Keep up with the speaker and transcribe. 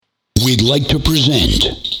we'd like to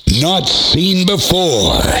present Not Seen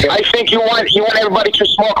Before. I think you want everybody to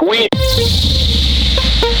smoke weed.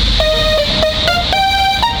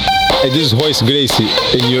 Hey, this is Royce Gracie,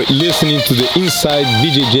 and you're listening to the Inside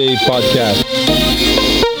BJJ Podcast.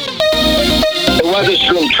 It was a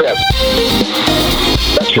shroom trip.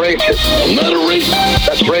 That's racist. I'm not a racist.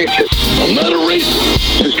 That's racist. I'm not a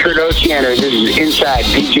racist. This is Kurt Oceaner. This is Inside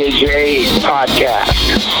BJJ Podcast.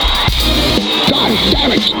 God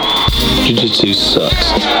damn it! Jiu-Jitsu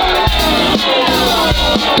sucks.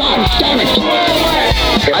 God damn it!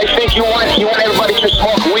 I think you want everybody to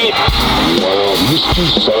smoke weed. Well, Mr.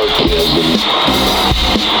 Sarcasm.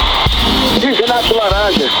 This is National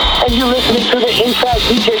Answer, and you're listening to the Inside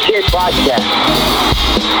BJJ Podcast.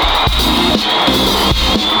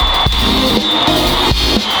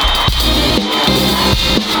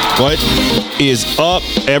 What is up,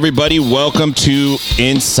 everybody? Welcome to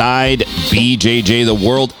Inside BJJ, the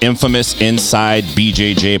world infamous Inside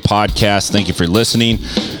BJJ podcast. Thank you for listening.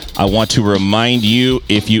 I want to remind you,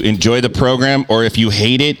 if you enjoy the program or if you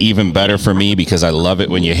hate it, even better for me because I love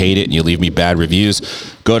it when you hate it and you leave me bad reviews.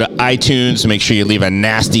 Go to iTunes, make sure you leave a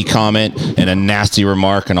nasty comment and a nasty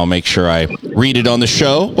remark, and I'll make sure I read it on the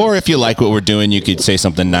show. Or if you like what we're doing, you could say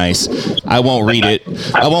something nice. I won't read it.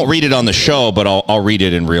 I won't read it on the show, but I'll read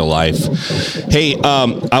it in real life. Hey,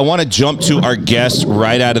 I want to jump to our guest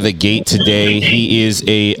right out of the gate today. He is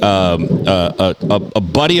a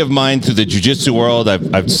buddy of mine through the jiu-jitsu world.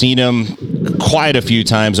 I've seen him quite a few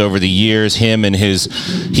times over the years. Him and his,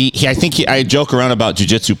 I joke around about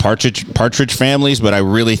jiu-jitsu partridge families, but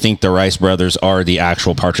I really think the Rice brothers are the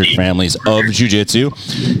actual partridge families of jiu-jitsu.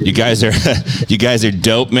 You guys are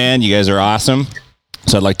dope, man. You guys are awesome.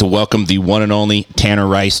 So I'd like to welcome the one and only Tanner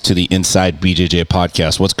Rice to the Inside BJJ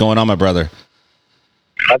podcast. What's going on, my brother?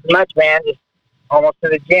 Nothing much, man. Just almost to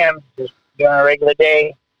the gym. Just doing a regular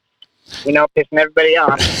day. Pissing everybody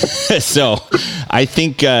off. So I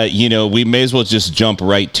think, we may as well just jump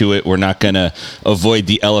right to it. We're not going to avoid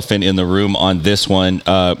the elephant in the room on this one.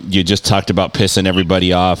 You just talked about pissing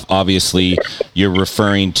everybody off. Obviously, you're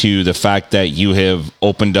referring to the fact that you have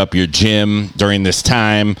opened up your gym during this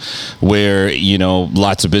time where,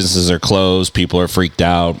 lots of businesses are closed. People are freaked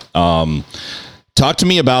out. Talk to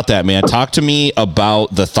me about that, man. Talk to me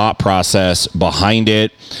about the thought process behind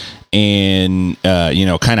it. And,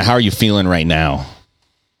 kind of how are you feeling right now?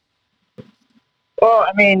 Well,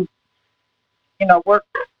 I mean, we're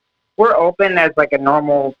open as like a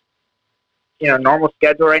normal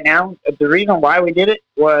schedule right now. The reason why we did it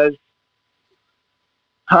was,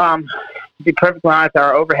 to be perfectly honest,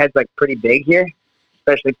 our overhead's like pretty big here,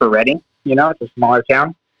 especially for Reading. It's a smaller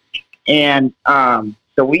town. And, so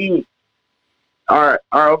our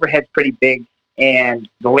overhead's pretty big, and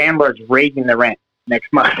the landlord's raising the rent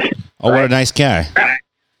next month. Oh, right? What a nice guy.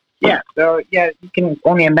 Yeah. So, you can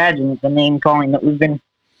only imagine the name calling that we've been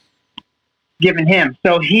giving him.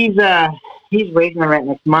 So he's raising the rent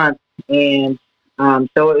next month. And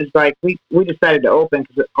so it was like we decided to open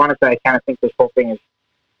because, honestly, I kind of think this whole thing is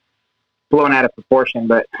blown out of proportion.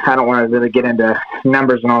 But I don't want to really get into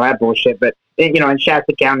numbers and all that bullshit. But, in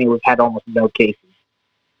Shasta County, we've had almost no cases.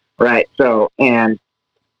 Right. So I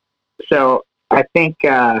think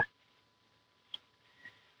I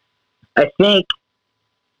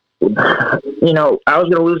was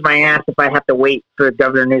going to lose my ass if I have to wait for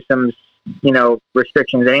Governor Newsom's,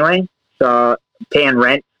 restrictions anyway. So paying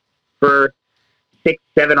rent for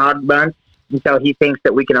 6-7 odd months until he thinks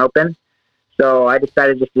that we can open. So I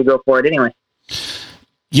decided just to go for it anyway.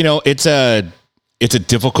 It's a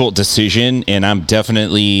difficult decision, and I'm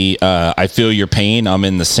definitely, I feel your pain. I'm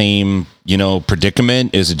in the same,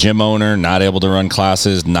 predicament as a gym owner, not able to run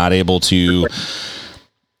classes, not able to,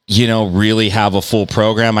 really have a full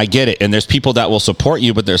program. I get it. And there's people that will support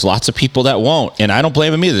you, but there's lots of people that won't. And I don't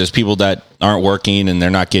blame them either. There's people that aren't working and they're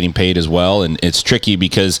not getting paid as well. And it's tricky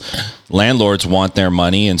because landlords want their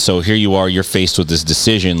money. And so here you are, you're faced with this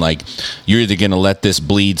decision. Like, you're either going to let this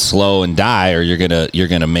bleed slow and die, or you're going to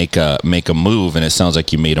make a move. And it sounds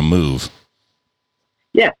like you made a move.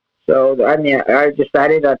 Yeah. So, I mean, I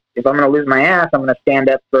decided that if I'm going to lose my ass, I'm going to stand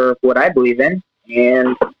up for what I believe in.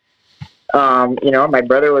 And, my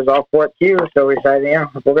brother was all for it too. So we decided,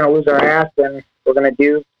 if we're going to lose our ass, then we're going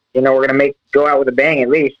to we're going to go out with a bang at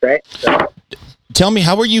least, right? So. Tell me,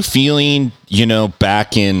 how were you feeling,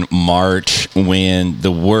 back in March when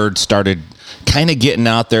the word started kind of getting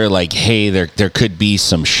out there like, hey, there could be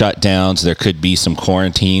some shutdowns, there could be some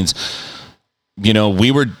quarantines.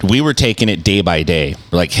 We were taking it day by day.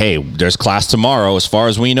 We're like, hey, there's class tomorrow. As far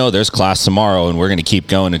as we know, there's class tomorrow, and we're going to keep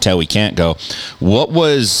going until we can't go. What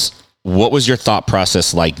was what was your thought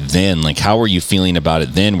process like then? Like, how were you feeling about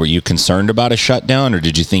it then? Were you concerned about a shutdown, or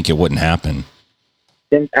did you think it wouldn't happen?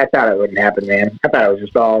 I thought it wouldn't happen, man. I thought it was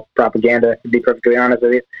just all propaganda, to be perfectly honest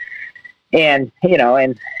with you. And, you know,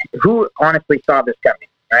 and who honestly saw this coming,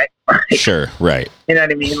 right? Sure, right. You know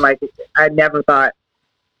what I mean? Like, I never thought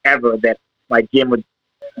ever that my gym would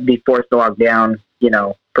be forced to lock down, you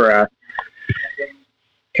know, for a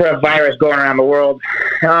virus going around the world.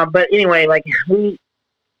 But anyway, like, we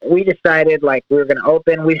decided, like, we were going to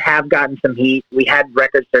open. We have gotten some heat. We had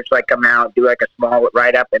Record Searchlight come out, do, like, a small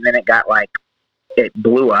write-up, and then it got, like, it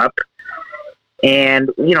blew up.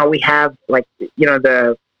 And, you know, we have, like, you know,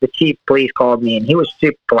 the chief police called me, and he was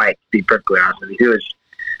super polite, to be perfectly honest with you. He was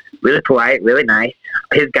really polite, really nice.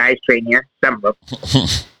 His guys train here, some of them.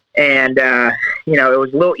 And, you know, it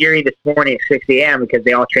was a little eerie this morning at 6 a.m. because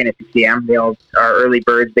they all train at 6 a.m. They all are early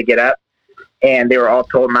birds that get up. And they were all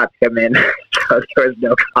told not to come in. So there was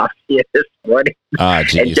no coffee this morning.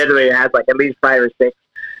 And generally it has like at least 5 or 6.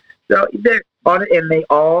 So they're on it, and they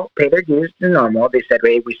all pay their dues to normal. They said,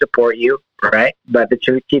 hey, we support you, right? But the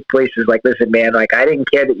chief police was like, listen, man, like, I didn't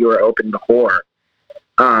care that you were open before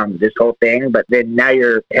this whole thing, but then now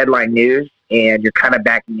you're headline news, and you're kind of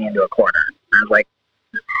backing me into a corner. I was like,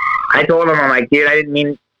 I told him, I'm like, dude, I didn't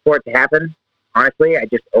mean for it to happen. Honestly, I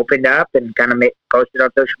just opened up and kind of posted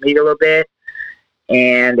on social media a little bit,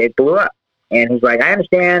 and it blew up. And he's like, I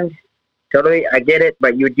understand. Totally, I get it,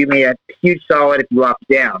 but you would do me a huge solid if you locked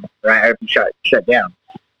down, right? Or if you shut down.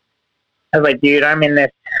 I was like, dude, I'm in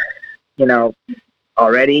this, you know,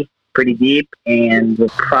 already pretty deep, and we're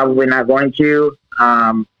probably not going to.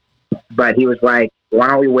 But he was like, why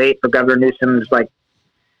don't we wait for Governor Newsom's, like,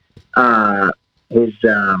 his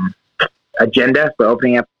agenda for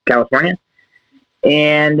opening up California?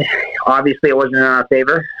 And obviously it wasn't in our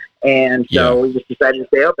favor, and so we just decided to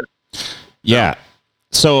stay open. Yeah.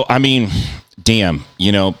 So, I mean, damn,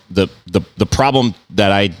 you know, the problem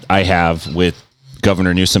that I have with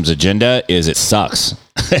Governor Newsom's agenda is it sucks.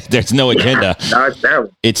 There's no agenda. No, it's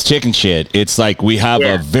terrible. It's chicken shit. It's like, we have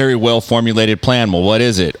a very well formulated plan. Well, what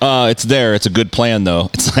is it? It's there. It's a good plan though.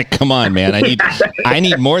 It's like, come on, man. I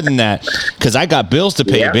need more than that, because I got bills to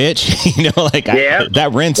pay, bitch. You know, like that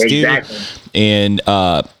rent's due. And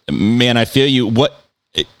man, I feel you.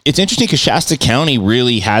 It's interesting because Shasta County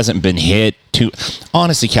really hasn't been hit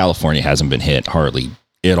honestly, California hasn't been hit hardly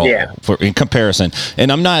at all in comparison.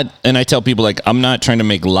 And I tell people, like, I'm not trying to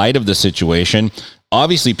make light of the situation.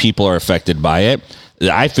 Obviously people are affected by it.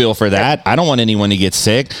 I feel for that. I don't want anyone to get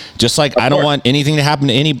sick, just like I don't want anything to happen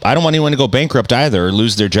to I don't want anyone to go bankrupt either, or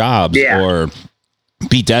lose their jobs or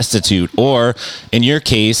be destitute, or in your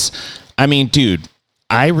case, I mean, dude,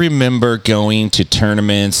 I remember going to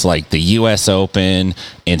tournaments like the U.S. Open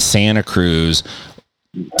in Santa Cruz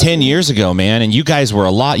 10 years ago, man, and you guys were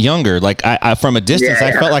a lot younger. Like, I from a distance,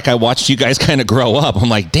 I felt like I watched you guys kind of grow up. I'm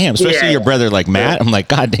like, damn, especially your brother, like Matt. I'm like,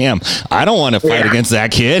 God damn, I don't want to fight against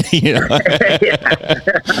that kid. You know?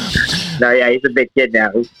 No, he's a big kid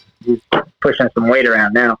now. He's pushing some weight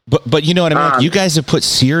around now. But you know what I mean? Like, you guys have put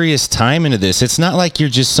serious time into this. It's not like you're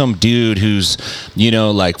just some dude who's, you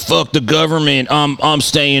know, like, fuck the government, I'm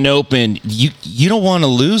staying open. You don't want to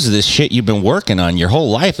lose this shit you've been working on your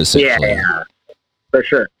whole life, essentially. Yeah, for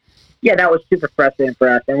sure. Yeah, that was super frustrating for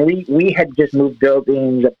us. And we had just moved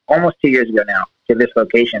buildings almost 2 years ago now to this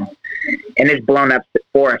location. And it's blown up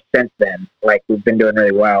for us since then. Like, we've been doing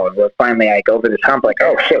really well. And we're finally, like, over this hump, like,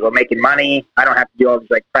 oh, shit, we're making money. I don't have to do all these,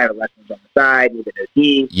 like, private lessons on the side with an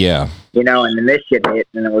OT. Yeah. You know, and then this shit hit.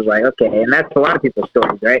 And it was like, okay. And that's a lot of people's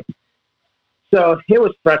stories, right? So it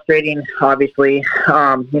was frustrating, obviously.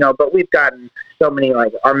 You know, but we've gotten so many,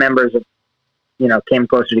 like, our members have, you know, came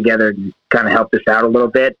closer together and kind of helped us out a little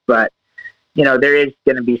bit. But, you know, there is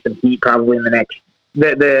going to be some heat probably in the next,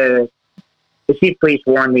 the chief police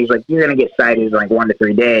warned me. He's like, you're going to get cited in like 1 to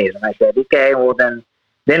 3 days. And I said, okay, well then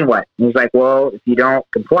what? And he's like, well, if you don't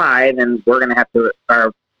comply, then we're going to have to,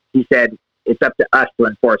 or he said, it's up to us to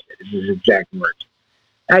enforce it. This is his exact words.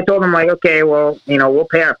 And I told him, like, okay, well, you know, we'll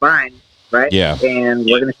pay our fine, right? Yeah. And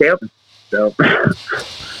we're going to stay open. So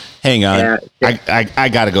hang on. I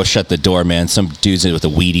got to go shut the door, man. Some dude's with a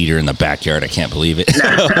weed eater in the backyard. I can't believe it.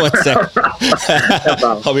 What's that?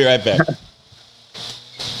 No, I'll be right back.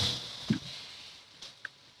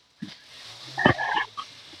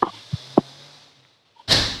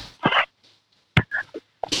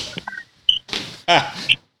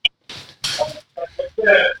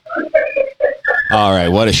 All right,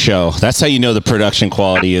 what a show. That's how you know the production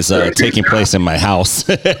quality is taking place in my house.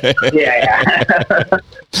 Yeah.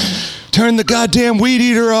 Turn the goddamn weed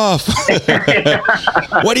eater off.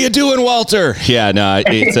 What are you doing, Walter? Yeah, no,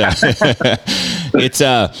 it's It's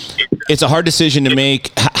a hard decision to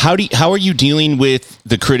make. How are you dealing with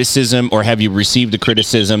the criticism, or have you received the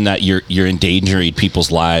criticism that you're endangering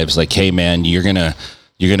people's lives? Like, hey man, you're gonna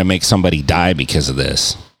make somebody die because of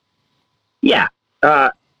this. Yeah.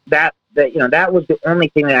 That was the only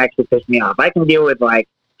thing that actually pissed me off. I can deal with like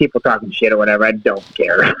people talking shit or whatever. I don't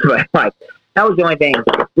care. But like, that was the only thing.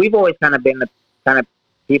 We've always kind of been the kind of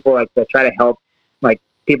people like that try to help like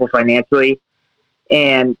people financially.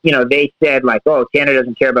 And, they said like, oh, Tanner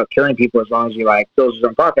doesn't care about killing people as long as he like fills his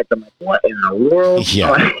own pockets. I'm like, what in the world?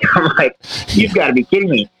 Yeah. I'm like, you've got to be kidding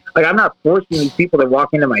me. Like, I'm not forcing these people to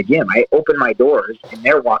walk into my gym. I open my doors and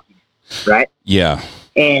they're walking, right? Yeah.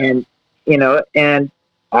 And, and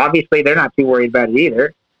obviously they're not too worried about it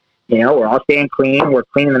either. We're all staying clean. We're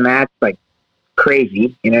cleaning the mats like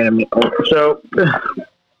crazy. You know what I mean? So,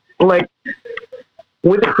 like,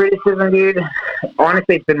 with the criticism, dude,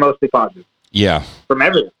 honestly, it's been mostly positive. Yeah. From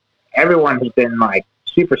everyone. Everyone has been, like,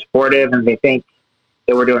 super supportive, and they think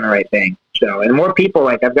that we're doing the right thing. So, and more people,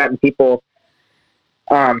 like, I've gotten people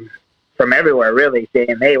from everywhere, really,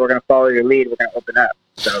 saying, hey, we're going to follow your lead. We're going to open up.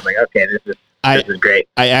 So I was like, okay, this is great.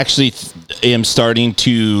 I actually am starting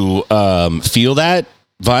to feel that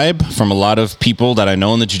vibe from a lot of people that I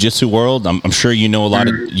know in the jiu-jitsu world. I'm sure you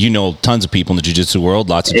know tons of people in the jiu-jitsu world,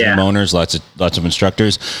 lots of gym owners, lots of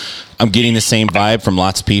instructors. I'm getting the same vibe from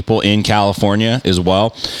lots of people in California as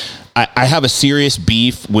well. I have a serious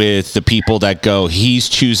beef with the people that go, he's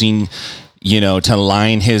choosing, to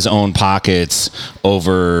line his own pockets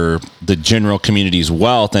over the general community's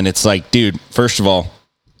wealth. And it's like, dude, first of all,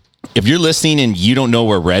 if you're listening and you don't know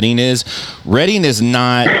where Reading is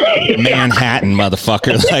not Manhattan,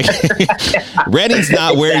 motherfucker. Like, Reading's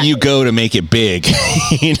not where you go to make it big.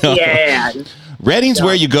 Yeah. Reading's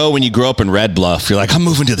where you go when you grow up in Red Bluff. You're like, I'm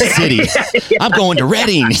moving to the city. I'm going to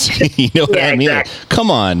Reading. You know what I mean? Exactly. Like, come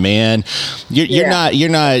on, man. You're not.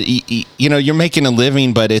 You're making a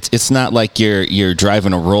living, but it's not like you're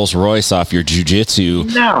driving a Rolls Royce off your jiu-jitsu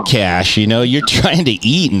cash. You're trying to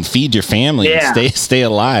eat and feed your family and stay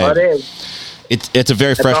alive. Well, it is. It's a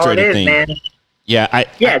very frustrating thing. Man. Yeah,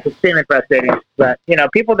 it's extremely frustrating. But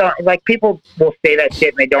people don't like. People will say that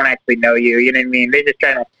shit and they don't actually know you. You know what I mean? They're just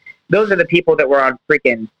trying to. Those are the people that were on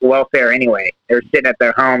freaking welfare anyway. They're sitting at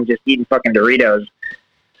their home just eating fucking Doritos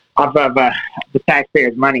off of the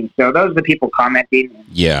taxpayers' money. So those are the people commenting.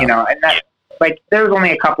 And that, like, there was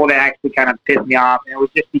only a couple that actually kind of pissed me off, and it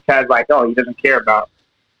was just because, like, oh, he doesn't care about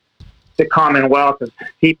the commonwealth of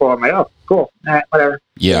people. I'm like, oh, cool, all right, whatever.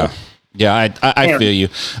 Yeah. Yeah, I feel you.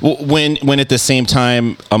 When at the same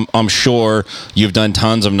time, I'm sure you've done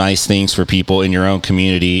tons of nice things for people in your own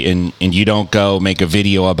community, and you don't go make a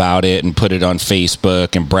video about it and put it on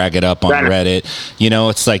Facebook and brag it up on Reddit.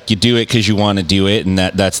 It's like you do it because you want to do it, and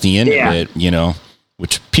that's the end of it.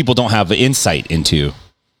 Which people don't have insight into.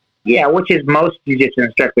 Yeah, which is most jiu-jitsu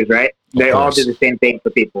instructors, right? They all do the same thing for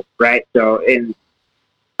people, right? So, and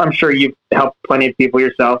I'm sure you've helped plenty of people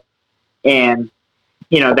yourself, and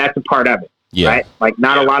that's a part of it, right? Like,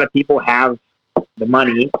 not a lot of people have the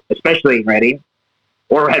money, especially in Reading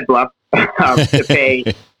or Red Bluff, to pay,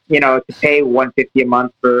 to pay $150 a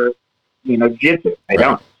month for, jiu-jitsu. They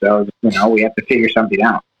don't. So, we have to figure something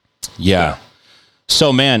out. Yeah.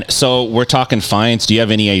 So, man, we're talking fines. Do you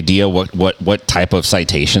have any idea what type of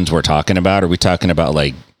citations we're talking about? Are we talking about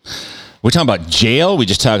we're talking about jail? We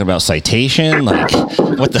just talking about citation? Like,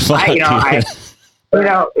 what the fuck?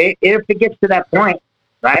 If it gets to that point,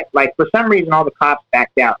 right? Like, for some reason, all the cops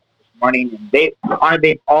backed out this morning, and they've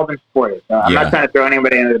all been supportive. So I'm not trying to throw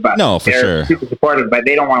anybody under the bus. No, for sure. They're super supportive, but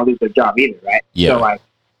they don't want to lose their job either, right? Yeah. So, like,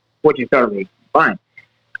 which is totally fine.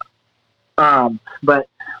 But,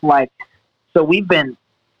 like, so we've been,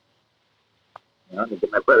 let me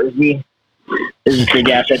get my brother's knee. This is a big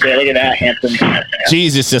ass right there. Look at that, handsome.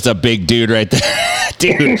 Jesus, that's a big dude right there.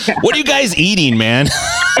 Dude, what are you guys eating, man?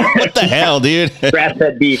 What the hell, dude?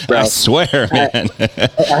 Grass-fed beef, bro. I swear, man.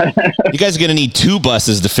 You guys are going to need 2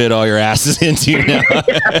 buses to fit all your asses into now.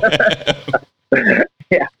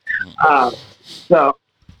 Yeah. So,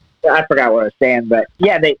 I forgot what I was saying, but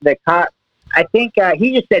yeah, the cop, I think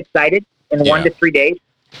he just said cited in 1 to 3 days.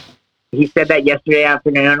 He said that yesterday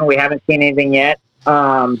afternoon. We haven't seen anything yet.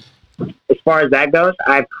 As far as that goes,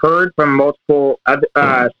 I've heard from multiple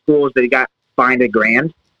other schools that he got fined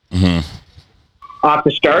 $1,000 off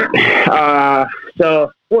the start.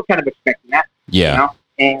 So we're kind of expecting that. Yeah.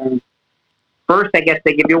 And first, I guess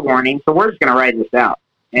they give you a warning. So we're just going to ride this out.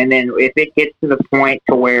 And then if it gets to the point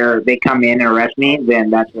to where they come in and arrest me, then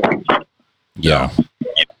that's what I'm saying. Yeah.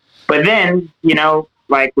 But then,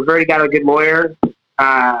 like, we've already got a good lawyer,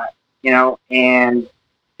 and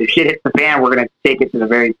if shit hits the fan, we're going to take it to the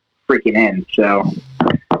very freaking end. So,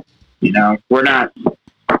 we're not, we're not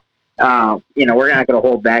going to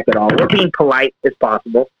hold back at all. We're being polite as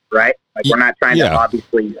possible, right? Like, we're not trying to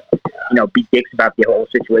obviously, be dicks about the whole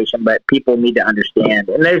situation, but people need to understand.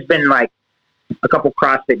 And there's been like a couple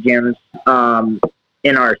CrossFit gyms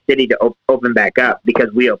in our city to open back up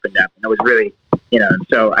because we opened up, and it was really,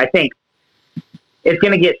 so I think it's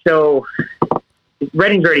going to get so.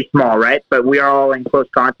 Reading's already small, right? But we are all in close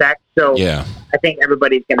contact, so I think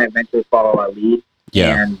everybody's going to eventually follow our lead.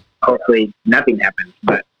 Yeah, and hopefully nothing happens,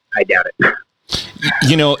 but I doubt it.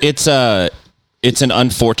 It's an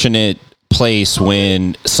unfortunate place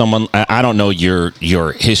when someone, I don't know your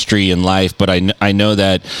history in life, but I know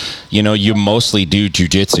that you mostly do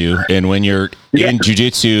jiu-jitsu, and when you're in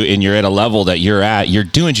jiu-jitsu and you're at a level that you're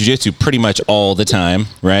doing jiu-jitsu pretty much all the time,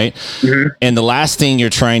 right? Mm-hmm. And the last thing you're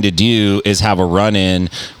trying to do is have a run-in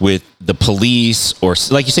with the police, or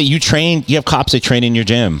like you say, you have cops that train in your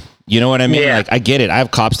gym. You know what I mean? Yeah. Like, I get it. I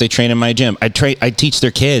have cops, they train in my gym. I teach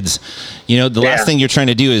their kids. The last thing you're trying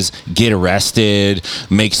to do is get arrested,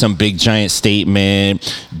 make some big giant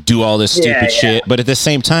statement, do all this stupid shit. But at the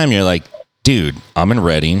same time, you're like, dude, I'm in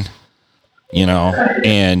Reading,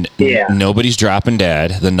 and nobody's dropping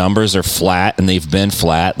dead. The numbers are flat, and they've been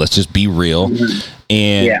flat. Let's just be real. Mm-hmm.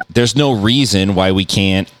 And there's no reason why we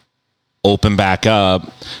can't open back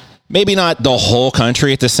up. Maybe not the whole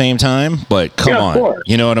country at the same time, but come on. Course.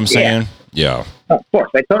 You know what I'm saying? Yeah. Of course.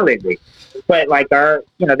 I totally agree. But like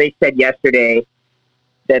they said yesterday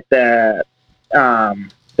that the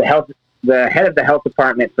head of the health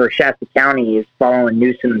department for Shasta County is following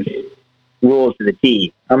Newsom's rules to the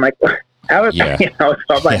T. I'm like, so I'm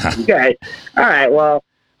like, you guys, all right, well,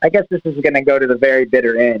 I guess this is going to go to the very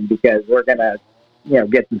bitter end because we're going to,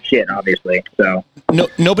 get some shit, obviously. So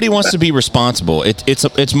nobody wants to be responsible.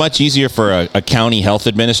 It's much easier for a county health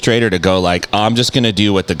administrator to go like, I'm just going to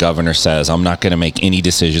do what the governor says. I'm not going to make any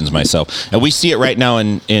decisions myself. And we see it right now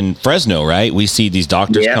in Fresno, right? We see these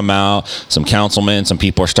doctors come out, some councilmen, some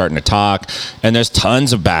people are starting to talk, and there's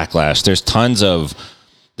tons of backlash.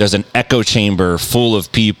 There's an echo chamber full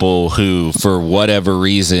of people who, for whatever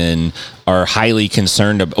reason, are highly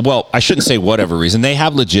concerned. Well, I shouldn't say whatever reason. They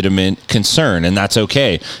have legitimate concern, and that's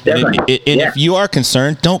okay. And if you are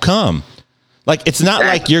concerned, don't come. Like, it's not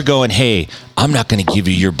like you're going, hey, I'm not going to give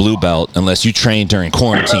you your blue belt unless you train during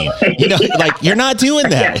quarantine. Like, you're not doing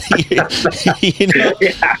that.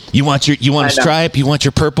 You want a stripe? You want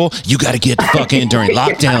your purple? You got to get fucking during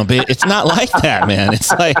lockdown, bitch. It's not like that, man.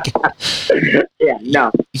 It's like,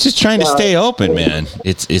 no. He's just trying to stay open, man.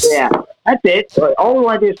 It's that's it. All we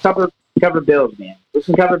want to do is cover bills, man. We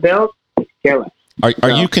can cover bills. Careless.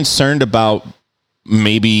 Are you concerned about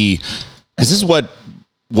maybe? Because this is what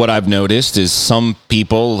I've noticed is some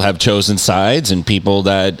people have chosen sides, and people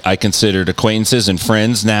that I considered acquaintances and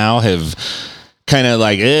friends now have kind of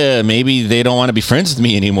like, maybe they don't want to be friends with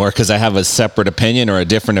me anymore because I have a separate opinion or a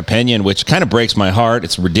different opinion, which kind of breaks my heart.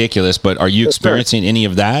 It's ridiculous. But are you experiencing any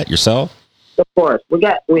of that yourself? Of course.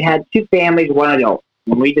 We had two families, one adult.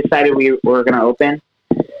 When we decided we were going to open,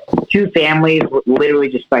 two families literally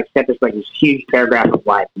just like sent us like this huge paragraph of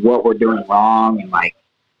like what we're doing wrong, and like,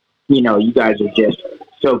 you guys are just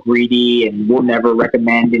so greedy and we'll never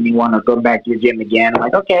recommend anyone or go back to your gym again. I'm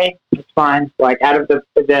like, okay, it's fine. Like, out of the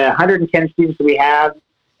 110 students that we have,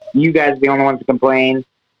 you guys are the only ones to complain.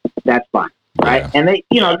 That's fine. Right. Yeah. And they,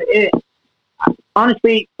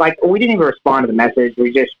 honestly, like, we didn't even respond to the message.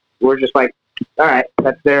 We're just like, all right,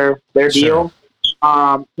 that's their deal.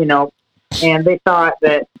 And they thought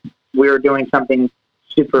that we were doing something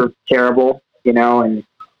super terrible, and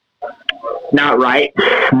not right,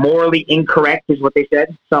 morally incorrect is what they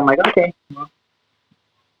said. So I'm like, okay, well,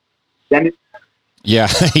 send it. Yeah.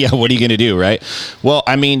 What are you going to do, right? Well,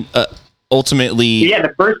 I mean, ultimately. Yeah,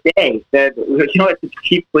 the first day, what the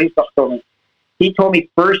chief police officer told me? He told me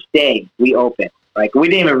first day we opened. Like, we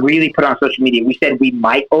didn't even really put on social media. We said we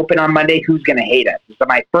might open on Monday. Who's going to hate us? So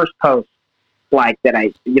my first post, like, that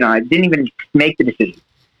I didn't even make the decision.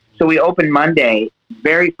 So we opened Monday.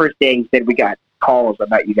 Very first day, he said we got calls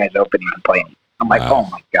about you guys opening and playing. I'm like, wow. Oh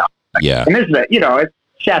my God. Like, yeah. And this is it's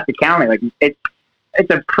Shasta County. Like, it's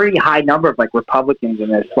a pretty high number of like Republicans in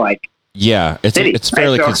this like. Yeah, it's a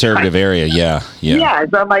fairly conservative area. Yeah. Yeah.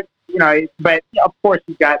 So I'm like, but of course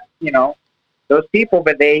you've got those people,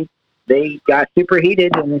 but they got super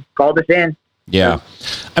heated and called us in. Yeah.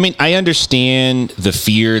 I mean, I understand the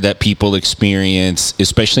fear that people experience,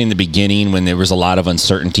 especially in the beginning when there was a lot of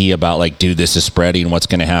uncertainty about like, dude, this is spreading, what's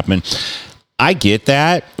going to happen. I get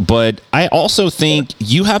that, but I also think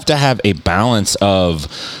you have to have a balance of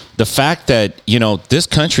the fact that, this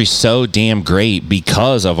country's so damn great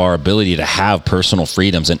because of our ability to have personal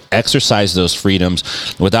freedoms and exercise those freedoms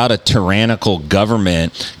without a tyrannical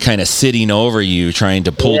government kind of sitting over you, trying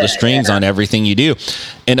to pull the strings on everything you do.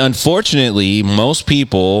 And unfortunately, most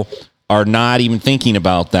people are not even thinking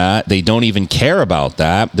about that. They don't even care about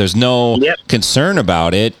that. There's no concern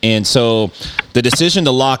about it. And so the decision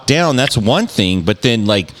to lock down, that's one thing, but then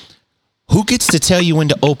like, who gets to tell you when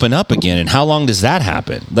to open up again? And how long does that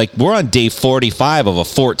happen? Like, we're on day 45 of a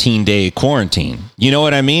 14-day quarantine. You know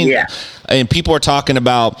what I mean? Yeah. And people are talking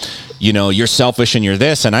about, you're selfish and you're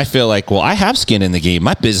this. And I feel like, well, I have skin in the game.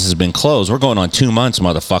 My business has been closed. We're going on 2 months,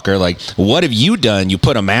 motherfucker. Like, what have you done? You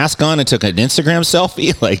put a mask on and took an Instagram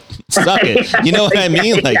selfie? Like, suck it. You know what I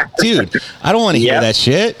mean? Like, dude, I don't want to hear that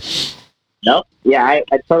shit. Nope. Yeah, I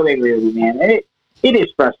totally agree with you, man. And it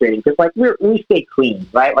is frustrating because, like, we stay clean,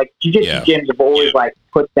 right? Like, jiu-jitsu gyms have always, like,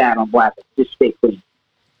 put that on blast. Just stay clean.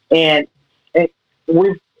 But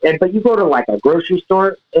you go to, like, a grocery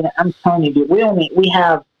store, and I'm telling you, dude, we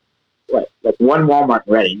have, like one Walmart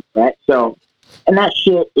ready, right? So, and that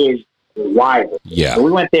shit is wild. Yeah. So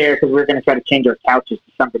we went there because we were going to try to change our couches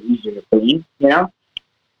to something easier to clean, So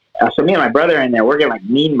me and my brother are in there, we're getting, like,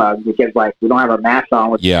 mean mugs because, like, we don't have our masks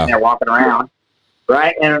on. We're in there walking around,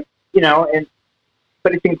 right? And,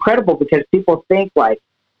 but it's incredible because people think, like,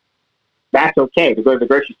 that's okay to go to the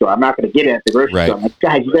grocery store. I'm not going to get it at the grocery store. I'm like,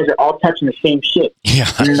 guys, you guys are all touching the same shit. Yeah.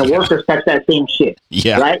 And then the workers touch that same shit.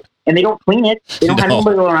 Yeah. Right? And they don't clean it. They don't have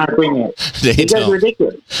anybody going around cleaning it. It's just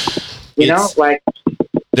ridiculous.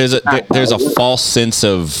 There's a false sense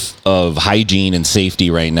of hygiene and safety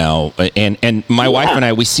right now. And my wife and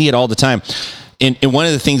I, we see it all the time. And one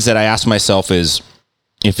of the things that I ask myself is,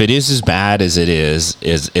 if it is as bad as it is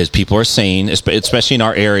people are saying, especially in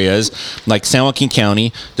our areas, like San Joaquin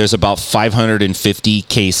County, there's about 550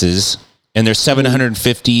 cases, and there's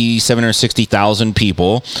 760,000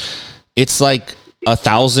 people. It's like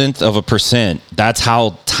 0.1%. That's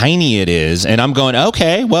how tiny it is. And I'm going,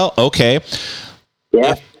 okay.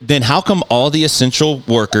 Yeah. Then how come all the essential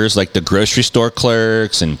workers, like the grocery store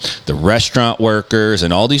clerks and the restaurant workers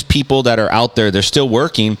and all these people that are out there, they're still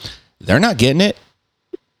working, they're not getting it?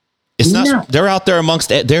 It's not. They're out there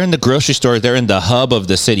they're in the grocery store. They're in the hub of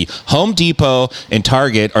the city. Home Depot and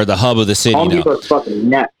Target are the hub of the city Home now. Depot's fucking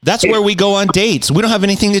nuts. That's where we go on dates. We don't have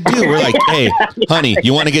anything to do. We're like, hey, honey,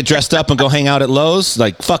 you want to get dressed up and go hang out at Lowe's?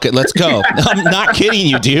 Like, fuck it, let's go. I'm not kidding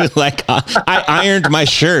you, dude. Like, I ironed my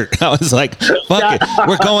shirt. I was like, fuck it,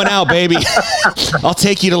 we're going out, baby. I'll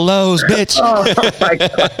take you to Lowe's, bitch. Oh my God.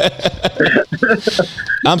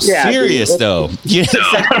 I'm serious, though.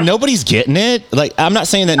 Like, nobody's getting it. Like, I'm not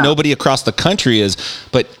saying that nobody across the country is,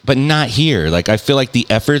 but not here. Like, I feel like the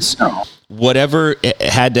efforts, whatever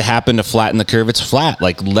had to happen to flatten the curve, it's flat.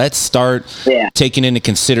 Like, let's start taking into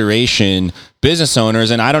consideration business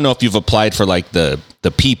owners. And I don't know if you've applied for like the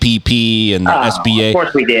PPP and the SBA. Of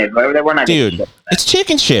course we did. We're not, dude. It's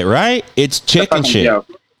chicken shit, right? It's chicken shit. Joke.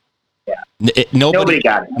 Nobody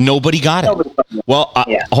got it. Nobody got it. Well,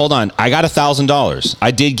 hold on. I got $1,000.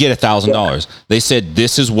 I did get $1,000. They said,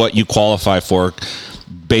 this is what you qualify for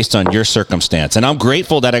based on your circumstance. And I'm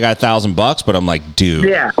grateful that I got $1,000, but I'm like, dude,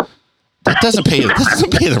 that doesn't pay the rent.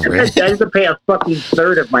 That doesn't pay a fucking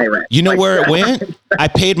third of my rent. You know where it went? I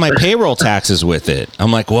paid my payroll taxes with it.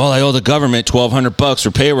 I'm like, well, I owe the government $1,200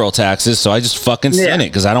 for payroll taxes, so I just fucking sent it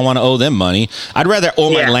because I don't want to owe them money. I'd rather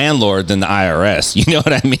owe my landlord than the IRS. You know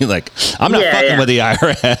what I mean? Like, I'm not fucking with the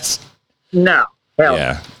IRS. No. Hell.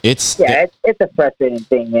 Yeah. It's a frustrating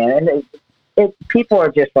thing, man. And people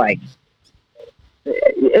are just like,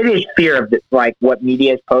 it is fear of like what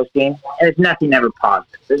media is posting, and it's nothing ever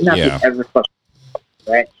positive. There's nothing ever fucking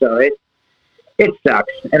right. So it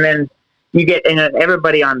sucks. And then you get, and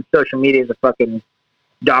everybody on social media is a fucking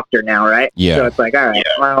doctor now, right? Yeah. So it's like, all right,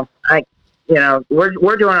 well,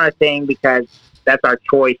 we're doing our thing because that's our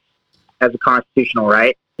choice as a constitutional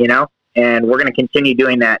right, and we're going to continue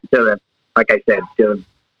doing that until the, like I said, till the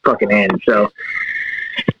fucking end. So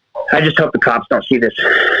I just hope the cops don't see this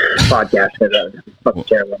podcast because that was fucking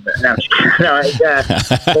terrible.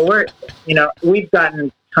 But we've gotten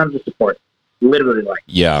tons of support, literally, like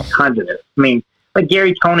tons of it. I mean, like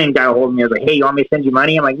Gary Tonin got a hold of me. I was like, "Hey, you want me to send you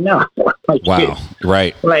money?" I'm like, "No." Like, wow, dude.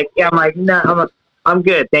 Right? Like, I'm like, "No, I'm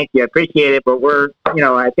good, thank you, I appreciate it, but we're,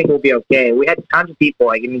 I think we'll be okay." We had tons of people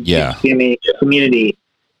like in the community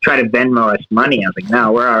try to Venmo us money. I was like,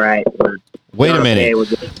 "No, we're all right." Wait a minute.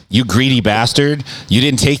 You greedy bastard. You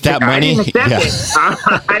didn't take that money?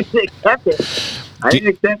 I didn't accept it. I didn't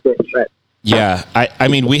accept it. But. Yeah. I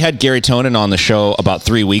mean, we had Gary Tonin on the show about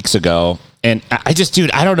 3 weeks ago. And I just,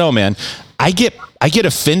 dude, I don't know, man. I get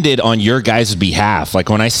offended on your guys' behalf. Like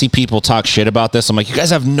when I see people talk shit about this, I'm like, you guys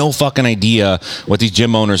have no fucking idea what these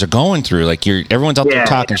gym owners are going through. Like everyone's out there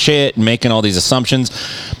talking shit and making all these assumptions.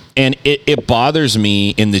 And it bothers me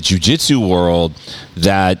in the jiu-jitsu world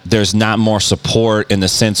that there's not more support in the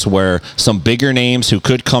sense where some bigger names who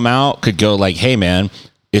could come out could go like, hey man,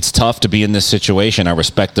 it's tough to be in this situation. I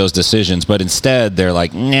respect those decisions. But instead, they're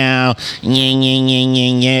like, no,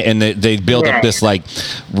 and they build up this like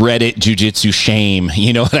Reddit jiu-jitsu shame.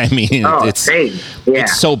 You know what I mean? Oh,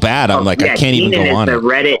 it's so bad. I'm like, I can't even go on it. Keenan is the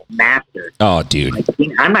Reddit master. Oh, dude. Like,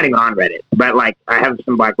 I'm not even on Reddit, but like I have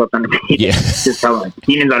some black belts on Reddit. Yeah. Just tell them,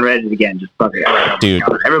 Keenan's on Reddit again. Just fuck it. Dude.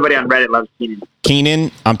 Everybody on Reddit loves Keenan.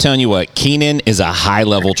 Keenan, I'm telling you what, Keenan is a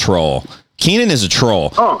high-level troll. Keenan is a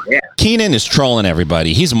troll. Oh, yeah. Keenan is trolling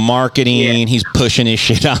everybody. He's marketing. Yeah. He's pushing his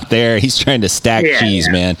shit out there. He's trying to stack cheese,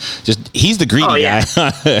 man. He's the greedy guy.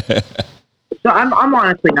 So I'm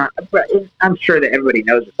honestly not. I'm sure that everybody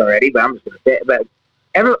knows this already, but I'm just gonna say it. But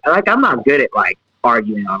I'm not good at like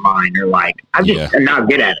arguing online or like I'm not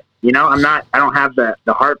good at it. You know, I'm not. I don't have the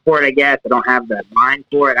heart for it. I guess I don't have the mind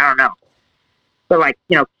for it. I don't know. But like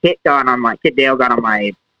Kit Dale got on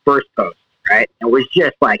my first post. Right? It was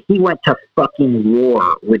just like he went to fucking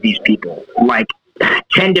war with these people. Like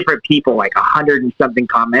 10 different people, like 100 and something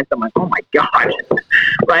comments. I'm like, oh my God.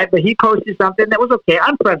 Right? But he posted something that was okay.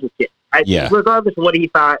 I'm friends with Kit. Regardless of what he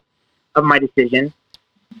thought of my decision,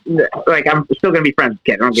 like I'm still gonna be friends with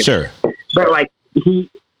Kit. I don't give a shit. But like he,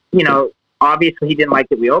 obviously he didn't like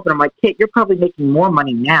that we opened. I'm like, Kit, you're probably making more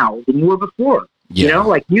money now than you were before. Yeah. You know,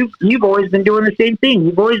 like you've always been doing the same thing.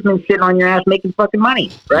 You've always been sitting on your ass making fucking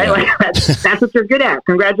money, right? Yeah. Like that's what you're good at.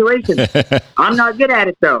 Congratulations. I'm not good at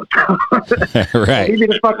it though. Right. Leave me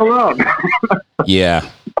the fuck alone. Yeah.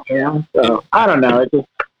 Yeah. So I don't know. It just...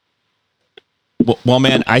 Well,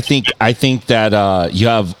 man, I think that you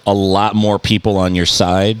have a lot more people on your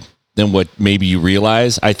side than what maybe you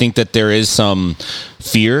realize. I think that there is some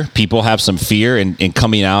fear. People have some fear in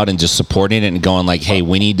coming out and just supporting it and going like, hey,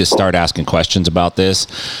 we need to start asking questions about this.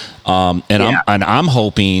 I'm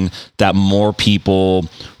hoping that more people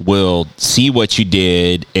will see what you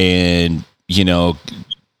did and,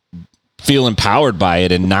 feel empowered by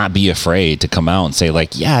it and not be afraid to come out and say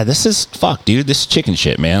like, yeah, this is dude, this is chicken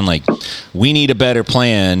shit, man. Like we need a better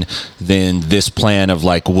plan than this plan of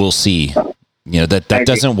like, we'll see. That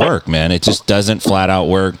doesn't work, man. It just doesn't flat out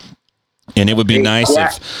work. And it would be nice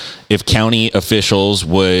if county officials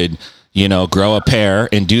would, grow a pair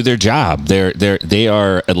and do their job. They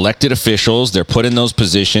are elected officials. They're put in those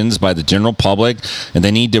positions by the general public, and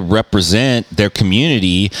they need to represent their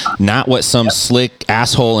community, not what some slick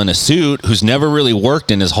asshole in a suit who's never really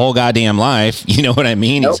worked in his whole goddamn life. You know what I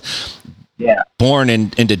mean? Nope. Born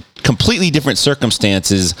into completely different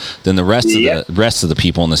circumstances than the rest of the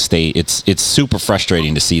people in the state. It's super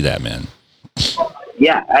frustrating to see that, man.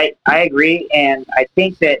 Yeah, I agree, and I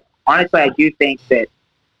think that honestly, I do think that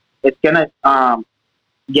it's gonna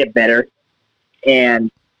get better, and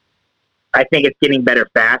I think it's getting better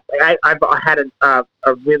fast. I've had a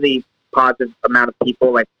really positive amount of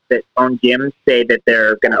people like that own gyms say that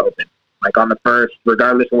they're gonna open. Like on the first,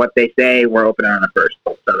 regardless of what they say, we're opening on the first.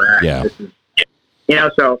 So this is,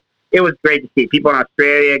 so it was great to see people in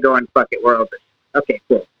Australia going, fuck it, we're open. Okay,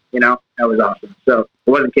 cool. That was awesome. So it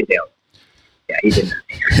wasn't Kid Dale. Yeah, he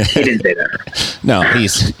didn't say that. No,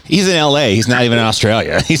 he's in LA. He's not even in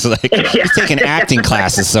Australia. He's like, he's taking acting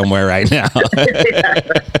classes somewhere right now.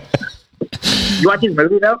 You watch his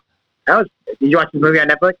movie though? Did you watch his movie on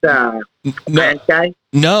Netflix? Iron Sky?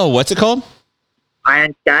 No, what's it called?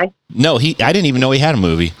 Iron Sky? No, I didn't even know he had a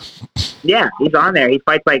movie. Yeah, he's on there. He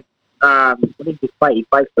fights like what did he fight? He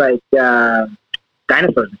fights like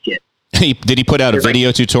dinosaurs and shit. Did he put out a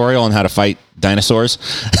video tutorial on how to fight dinosaurs?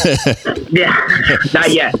 Yeah,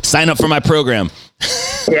 not yet. Sign up for my program.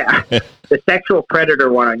 Yeah, the sexual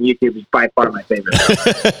predator one on YouTube is by far my favorite.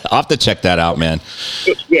 I'll have to check that out, man.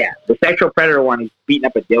 Yeah, the sexual predator one, he's beating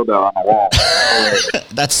up a dildo on the wall.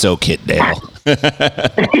 That's so Kit Dale.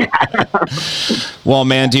 Well,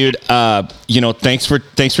 man, dude, thanks for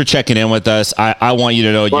checking in with us. I want you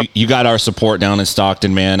to know you got our support down in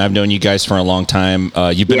Stockton, man. I've known you guys for a long time.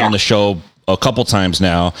 You've been on the show a couple times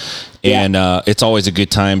now, and it's always a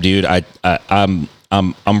good time, dude. I'm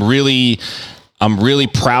really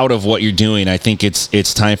proud of what you're doing. I think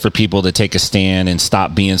it's time for people to take a stand and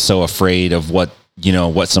stop being so afraid of what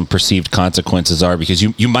some perceived consequences are, because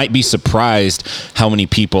you might be surprised how many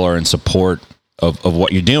people are in support of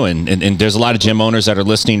what you're doing. And there's a lot of gym owners that are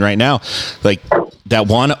listening right now, like that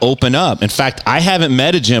want to open up. In fact, I haven't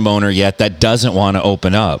met a gym owner yet that doesn't want to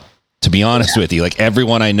open up, to be honest with you. Like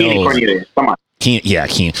everyone I know,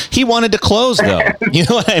 Keenan. He wanted to close though. You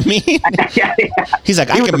know what I mean? Yeah. He's like,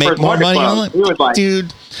 I can make more money on it,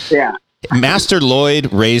 dude. Yeah. Master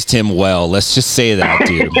Lloyd raised him well. Let's just say that,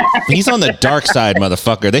 dude. He's on the dark side,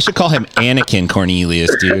 motherfucker. They should call him Anakin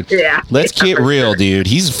Cornelius, dude. Yeah. Let's get real, dude.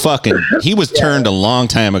 He was turned a long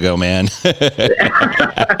time ago, man.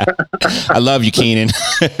 I love you, Keenan.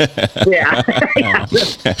 Yeah.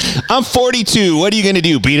 I'm 42. What are you going to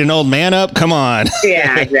do? Beat an old man up? Come on.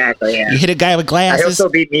 Yeah, exactly. Yeah. You hit a guy with glasses. He'll still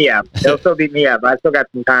beat me up. I still got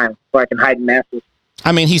some time before I can hide in messes.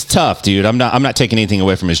 I mean, he's tough, dude. I'm not taking anything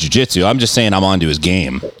away from his jiu-jitsu. I'm just saying I'm onto his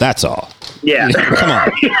game. That's all. Yeah. Come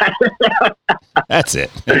on. That's it.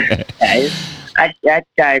 That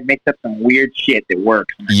guy makes up some weird shit that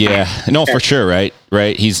works. Yeah. No, for sure,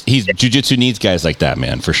 right? He's jiu-jitsu needs guys like that,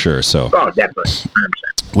 man, for sure. So definitely.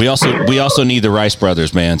 100%. we also need the Rice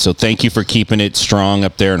brothers, man. So thank you for keeping it strong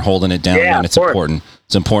up there and holding it down, man. It's important.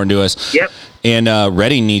 It's important to us. Yep. And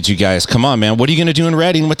Reading needs you guys. Come on, man. What are you going to do in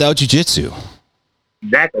Reading without jiu-jitsu?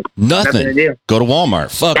 Exactly. Nothing to do. Go to Walmart.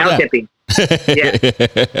 Fuck that. Tipping.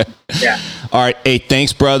 Yeah. All right. Hey,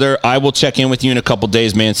 thanks, brother. I will check in with you in a couple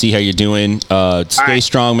days, man. See how you're doing. Stay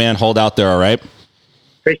strong, man. Hold out there. All right.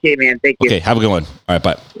 Appreciate it, man. Thank you. Okay. Have a good one. All right.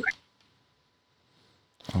 Bye.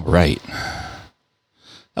 All right.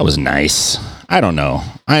 That was nice. I don't know.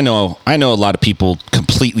 I know a lot of people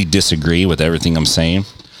completely disagree with everything I'm saying.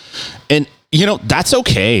 And that's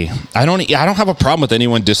okay. I don't have a problem with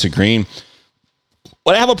anyone disagreeing.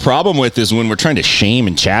 What I have a problem with is when we're trying to shame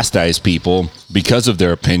and chastise people because of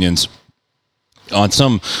their opinions on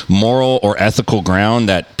some moral or ethical ground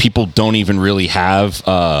that people don't even really have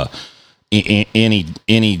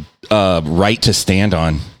any right to stand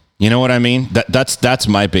on. You know what I mean? That's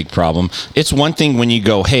my big problem. It's one thing when you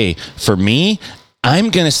go, hey, for me,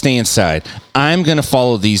 I'm going to stay inside. I'm going to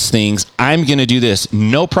follow these things. I'm going to do this.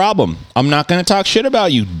 No problem. I'm not going to talk shit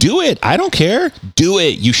about you. Do it. I don't care. Do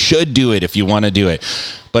it. You should do it if you want to do it.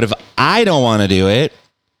 But if I don't want to do it,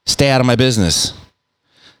 stay out of my business.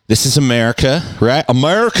 This is America, right?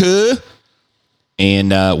 America.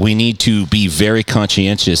 And we need to be very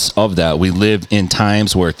conscientious of that. We live in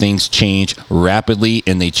times where things change rapidly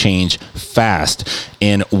and they change fast.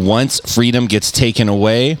 And once freedom gets taken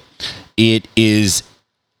away, it is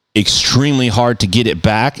extremely hard to get it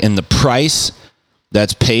back, and the price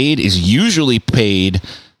that's paid is usually paid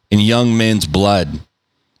in young men's blood.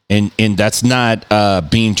 And that's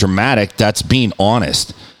not being dramatic, that's being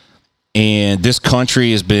honest. And this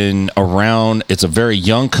country has been around. It's a very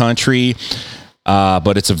young country,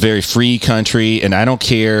 but it's a very free country, and I don't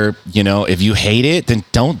care, if you hate it, then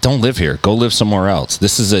don't live here. Go live somewhere else.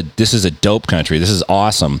 This is a dope country. This is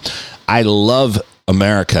awesome. I love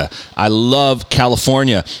America. I love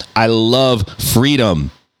California. I love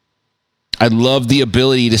freedom. I love the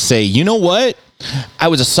ability to say, you know what? I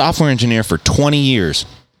was a software engineer for 20 years.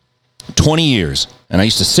 20 years. And I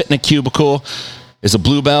used to sit in a cubicle as a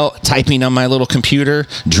blue belt, typing on my little computer,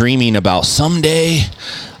 dreaming about someday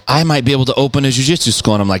I might be able to open a jiu-jitsu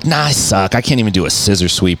school. And I'm like, nah, I suck. I can't even do a scissor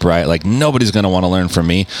sweep right. Like, nobody's going to want to learn from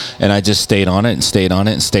me. And I just stayed on it and stayed on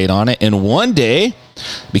it and stayed on it. And one day,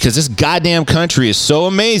 because this goddamn country is so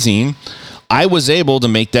amazing, I was able to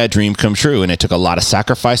make that dream come true. And it took a lot of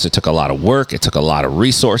sacrifice. It took a lot of work. It took a lot of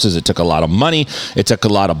resources. It took a lot of money. It took a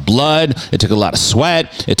lot of blood. It took a lot of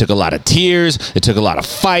sweat. It took a lot of tears. It took a lot of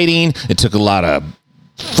fighting. It took a lot of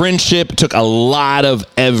friendship. It took a lot of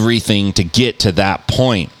everything to get to that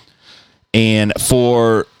point. And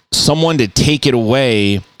for someone to take it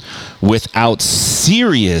away without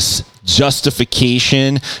serious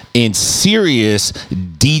justification and serious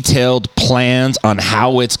detailed plans on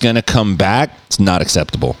how it's going to come back, it's not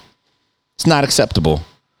acceptable. It's not acceptable.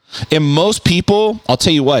 And most people, I'll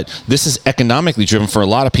tell you what, this is economically driven for a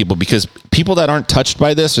lot of people, because people that aren't touched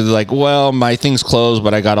by this are like, well, my thing's closed,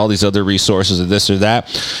 but I got all these other resources or this or that.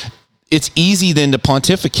 It's easy then to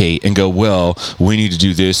pontificate and go, well, we need to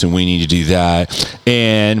do this and we need to do that.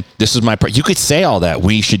 And this is you could say all that.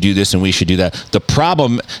 We should do this and we should do that. The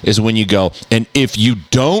problem is when you go, and if you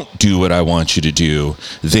don't do what I want you to do,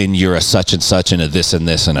 then you're a such and such and a this and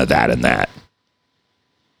this and a that and that.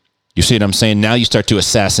 You see what I'm saying? Now you start to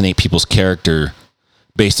assassinate people's character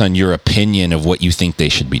based on your opinion of what you think they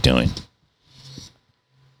should be doing.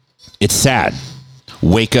 It's sad.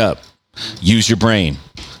 Wake up. Use your brain.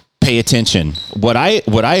 Pay attention. What I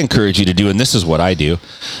encourage you to do, and this is what I do,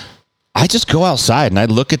 I just go outside and I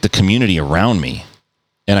look at the community around me.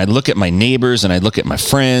 And I look at my neighbors and I look at my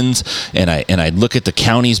friends and I look at the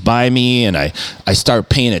counties by me, and I start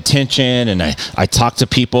paying attention, and I talk to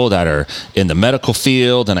people that are in the medical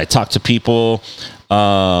field, and I talk to people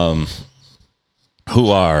who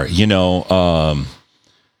who are,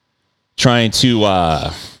 trying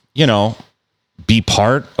to, be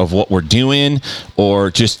part of what we're doing, or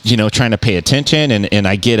just, trying to pay attention. And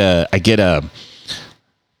I get a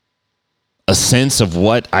sense of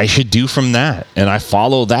what I should do from that. And I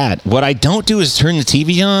follow that. What I don't do is turn the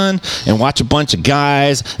TV on and watch a bunch of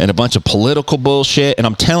guys and a bunch of political bullshit. And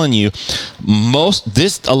I'm telling you,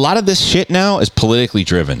 a lot of this shit now is politically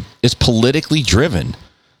driven. It's politically driven.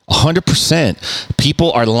 100%.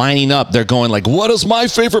 People are lining up. They're going like, what does my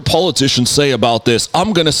favorite politician say about this?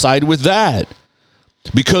 I'm going to side with that.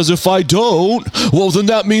 Because if I don't, well, then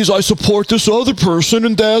that means I support this other person,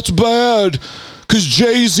 and that's bad. Because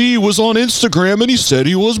Jay-Z was on Instagram and he said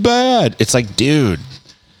he was bad. It's like, dude,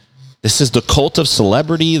 this is the cult of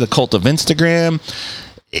celebrity, the cult of Instagram.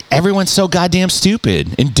 Everyone's so goddamn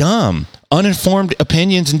stupid and dumb. Uninformed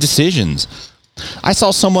opinions and decisions. I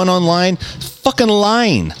saw someone online fucking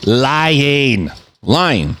lying.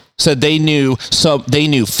 Said they knew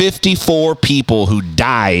 54 people who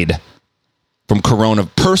died from corona.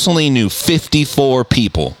 Personally knew 54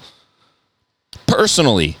 people.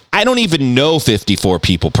 Personally, I don't even know 54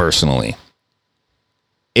 people personally.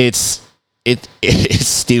 It's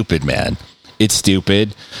stupid, man. It's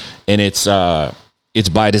stupid, and it's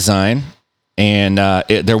by design. And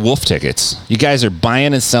they're wolf tickets. You guys are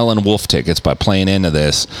buying and selling wolf tickets by playing into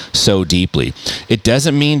this so deeply. It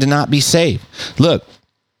doesn't mean to not be safe. Look,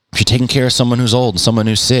 if you're taking care of someone who's old and someone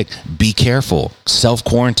who's sick, be careful.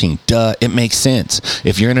 Self-quarantine, duh, it makes sense.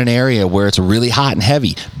 If you're in an area where it's really hot and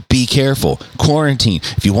heavy, be careful. Quarantine.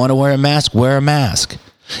 If you want to wear a mask, wear a mask.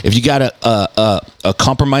 If you got a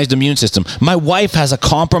compromised immune system. My wife has a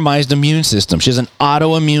compromised immune system. She has an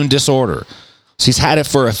autoimmune disorder. She's had it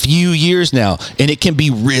for a few years now, and it can be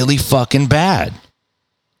really fucking bad.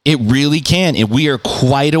 It really can, and we are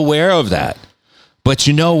quite aware of that. But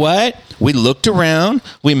you know what? We looked around,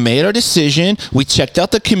 we made our decision, we checked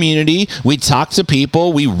out the community, we talked to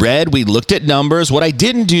people, we read, we looked at numbers. What I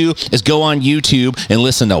didn't do is go on YouTube and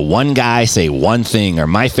listen to one guy say one thing, or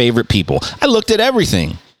my favorite people. I looked at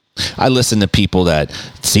everything. I listened to people that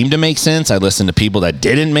seemed to make sense. I listened to people that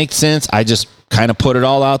didn't make sense. I just kind of put it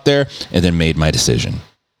all out there and then made my decision.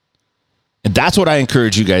 And that's what I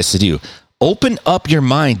encourage you guys to do. Open up your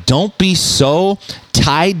mind. Don't be so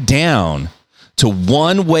tied down to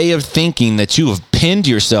one way of thinking that you have pinned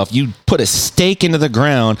yourself. You put a stake into the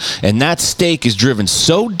ground, and that stake is driven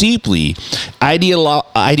so deeply, that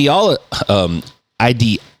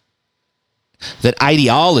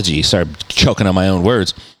ideology, sorry, I'm choking on my own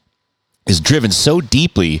words, is driven so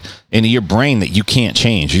deeply into your brain that you can't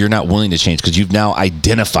change. You're not willing to change because you've now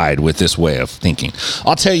identified with this way of thinking.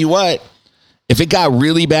 I'll tell you what, if it got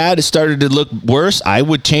really bad, it started to look worse, I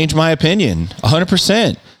would change my opinion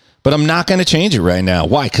 100%. But I'm not going to change it right now.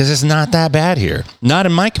 Why? Because it's not that bad here. Not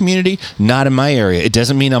in my community, not in my area. It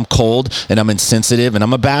doesn't mean I'm cold and I'm insensitive and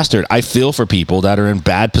I'm a bastard. I feel for people that are in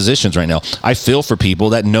bad positions right now. I feel for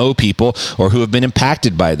people that know people or who have been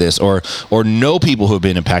impacted by this or know people who have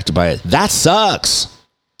been impacted by it. That sucks.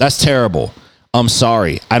 That's terrible. I'm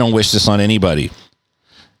sorry. I don't wish this on anybody.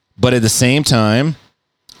 But at the same time,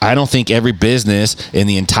 I don't think every business in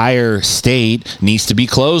the entire state needs to be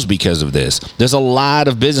closed because of this. There's a lot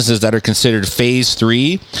of businesses that are considered phase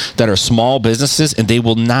 3 that are small businesses, and they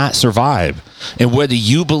will not survive. And whether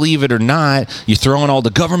you believe it or not, you throw in all the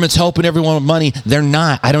government's helping everyone with money. They're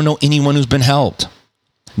not. I don't know anyone who's been helped.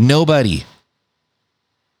 Nobody.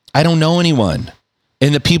 I don't know anyone.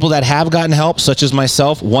 And the people that have gotten help, such as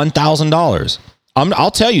myself, $1,000.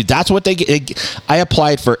 I'll tell you, that's what they get. I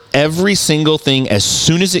applied for every single thing as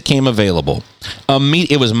soon as it came available.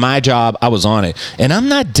 It was my job. I was on it. And I'm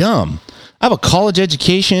not dumb. I have a college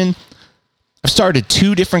education. I've started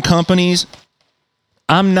 2 different companies.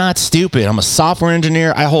 I'm not stupid. I'm a software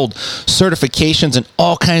engineer. I hold certifications in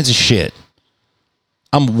all kinds of shit.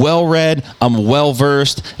 I'm well-read. I'm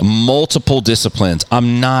well-versed in multiple disciplines.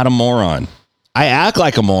 I'm not a moron. I act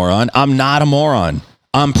like a moron. I'm not a moron.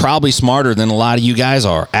 I'm probably smarter than a lot of you guys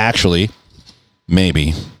are, actually.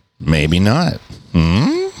 Maybe not.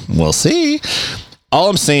 We'll see. All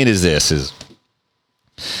I'm saying is this, is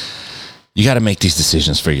you got to make these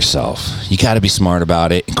decisions for yourself. You got to be smart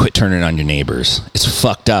about it and quit turning on your neighbors. It's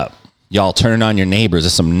fucked up. Y'all turning on your neighbors.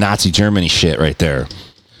 That's some Nazi Germany shit right there.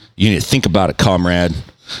 You need to think about it, comrade.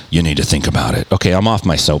 You need to think about it. Okay, I'm off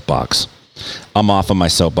my soapbox. I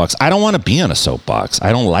don't want to be on a soapbox.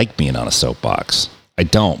 I don't like being on a soapbox. I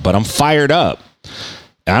don't, but I'm fired up.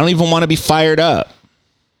 I don't even want to be fired up.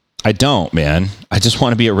 I don't, man. I just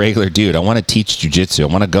want to be a regular dude. I want to teach jiu-jitsu. I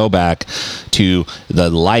want to go back to the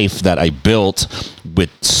life that I built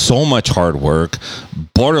with so much hard work,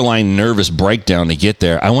 borderline nervous breakdown to get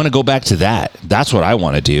there. I want to go back to that. That's what I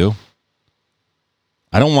want to do.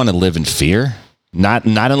 I don't want to live in fear. Not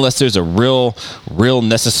unless there's a real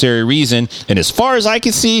necessary reason. And as far as I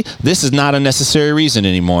can see, this is not a necessary reason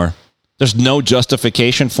anymore. There's no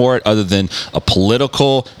justification for it other than a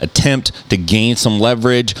political attempt to gain some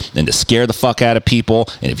leverage and to scare the fuck out of people.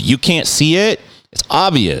 And if you can't see it, it's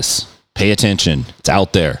obvious. Pay attention. It's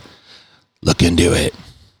out there. Look into it.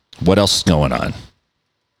 What else is going on?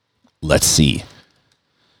 Let's see.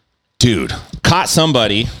 Dude, caught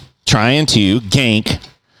somebody trying to gank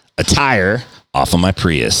a tire off of my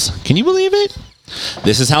Prius. Can you believe it?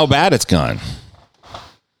 This is how bad it's gone.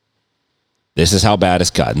 This is how bad it's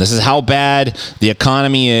gotten. This is how bad the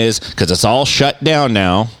economy is because it's all shut down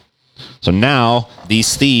now. So now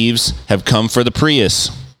these thieves have come for the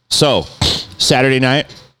Prius. So Saturday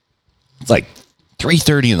night, it's like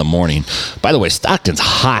 3:30 in the morning. By the way, Stockton's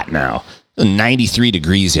hot now. 93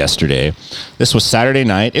 degrees yesterday. This was Saturday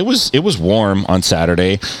night. It was warm on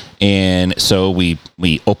Saturday, and so we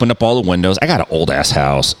opened up all the windows. I got an old ass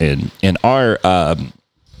house, and our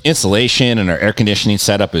insulation and our air conditioning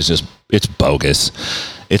setup is just, it's bogus.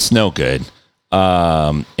 It's no good.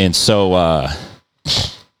 And so,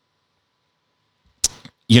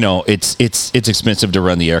 it's expensive to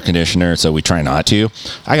run the air conditioner, so we try not to.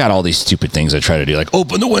 I got all these stupid things I try to do, like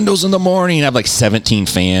open the windows in the morning. I have like 17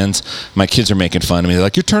 fans. My kids are making fun of me. They're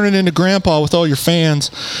like, you're turning into grandpa with all your fans.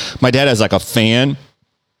 My dad has like a fan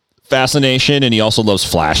fascination, and he also loves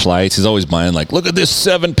flashlights. He's always buying like, look at this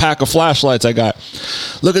 7-pack of flashlights I got.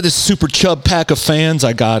 Look at this super chub pack of fans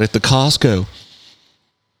I got at the Costco.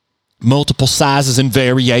 Multiple sizes and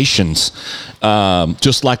variations,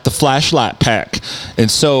 just like the flashlight pack. And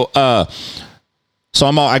so I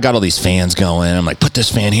got all these fans going. I'm like, put this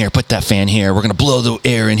fan here, put that fan here. We're gonna blow the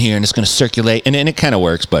air in here, and it's gonna circulate. And it kind of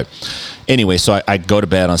works. But anyway, so I go to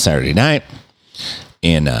bed on Saturday night.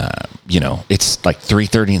 And, it's like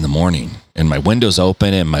 3:30 in the morning, and my window's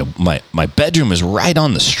open, and my bedroom is right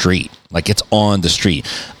on the street. Like, it's on the street.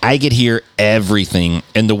 I could hear everything.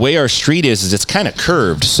 And the way our street is it's kind of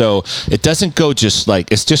curved. So it doesn't go just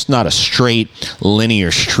like, it's just not a straight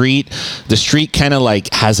linear street. The street kind of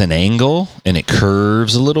like has an angle, and it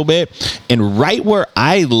curves a little bit. And right where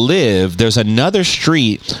I live, there's another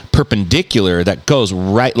street perpendicular that goes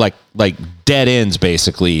right, like dead ends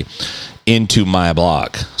basically into my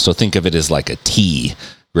block. So think of it as like a T,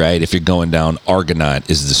 right? If you're going down Argonaut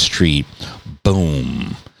is the street,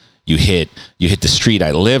 boom, you hit the street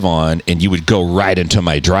I live on, and you would go right into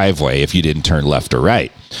my driveway if you didn't turn left or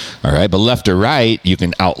right. All right. But left or right, you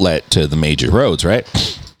can outlet to the major roads, right?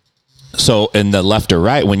 So in the left or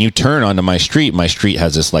right, when you turn onto my street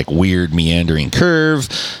has this like weird meandering curve,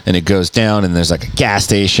 and it goes down, and there's like a gas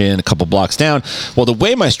station a couple blocks down. Well, the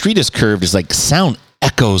way my street is curved is like sound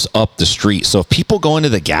echoes up the street. So if people go into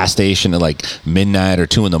the gas station at like midnight or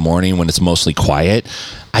 2 in the morning when it's mostly quiet,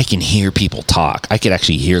 I can hear people talk. I could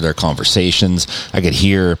actually hear their conversations. I could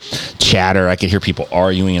hear chatter. I could hear people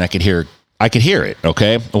arguing. I could hear it.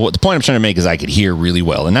 Okay. Well, the point I'm trying to make is I could hear really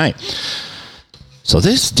well at night. So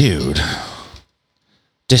this dude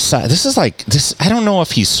decided, I don't know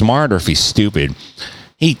if he's smart or if he's stupid.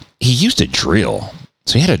 He used a drill.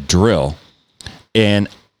 So he had a drill, and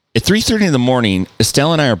at 3:30 in the morning,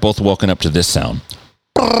 Estelle and I are both woken up to this sound.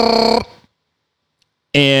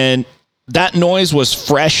 And that noise was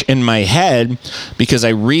fresh in my head because I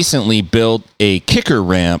recently built a kicker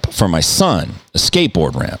ramp for my son, a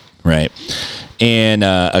skateboard ramp, right? And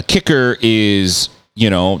a kicker is,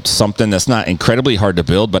 something that's not incredibly hard to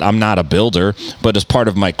build, but I'm not a builder. But as part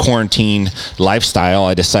of my quarantine lifestyle,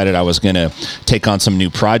 I decided I was going to take on some new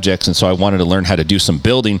projects. And so I wanted to learn how to do some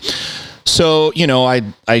building. So,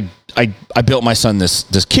 I built my son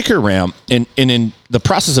this kicker ramp, and in the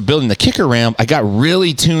process of building the kicker ramp, I got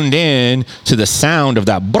really tuned in to the sound of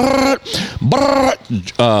that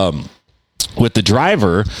with the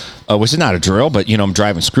driver, which is not a drill, but I'm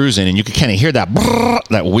driving screws in, and you can kind of hear that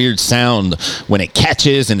weird sound when it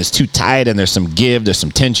catches and it's too tight, and there's some give, there's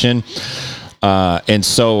some tension. And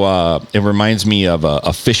so it reminds me of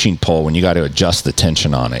a fishing pole when you got to adjust the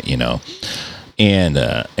tension on it,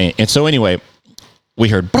 And so anyway, we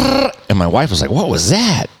heard, and my wife was like, what was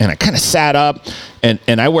that? And I kind of sat up, and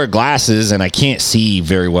I wear glasses, and I can't see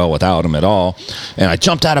very well without them at all. And I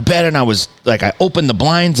jumped out of bed, and I was like, I opened the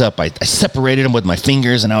blinds up. I separated them with my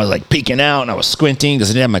fingers, and I was like peeking out, and I was squinting because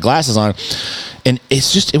I didn't have my glasses on. And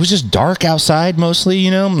it was just dark outside mostly,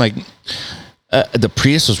 like the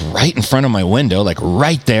Prius was right in front of my window, like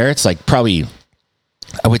right there. It's like probably,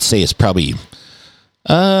 I would say it's probably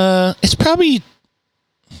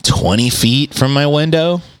 20 feet from my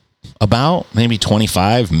window, about maybe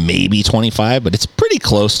 25, but it's pretty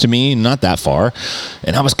close to me, not that far.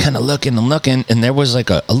 And I was kind of looking, and there was like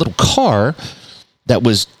a little car that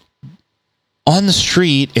was on the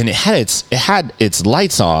street, and it had its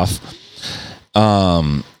lights off.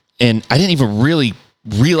 And I didn't even really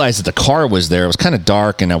realize that the car was there. It was kind of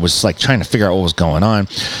dark, and I was like trying to figure out what was going on.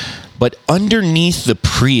 But underneath the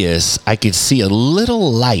Prius, I could see a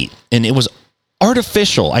little light, and it was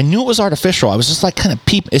artificial. I knew it was artificial. I was just like kind of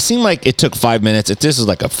peep. It seemed like it took 5 minutes. This is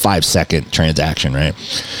like a 5-second transaction, right?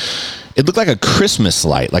 It looked like a Christmas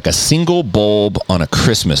light, like a single bulb on a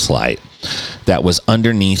Christmas light that was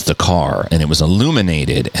underneath the car, and it was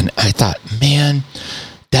illuminated. And I thought, man,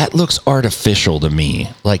 that looks artificial to me.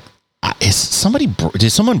 Like, did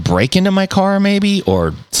someone break into my car maybe,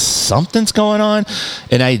 or something's going on?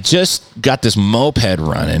 And I just got this moped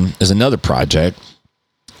running as another project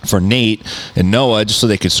for Nate and Noah, just so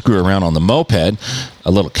they could screw around on the moped, a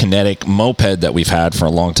little kinetic moped that we've had for a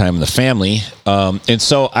long time in the family. And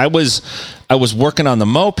so I was working on the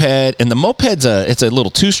moped, and the moped's it's a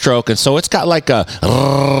little 2-stroke, and so it's got like a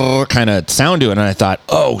kind of sound to it. And I thought,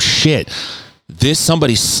 oh shit,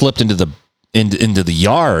 somebody slipped into the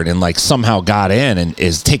yard and like somehow got in and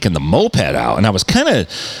is taking the moped out. And I was kind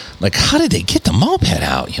of like, how did they get the moped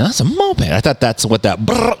out? That's a moped. I thought that's what that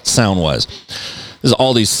sound was. There's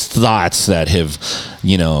all these thoughts that have,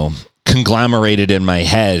 conglomerated in my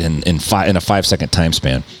head in a 5-second time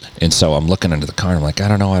span. And so I'm looking under the car, and I'm like, I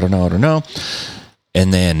don't know.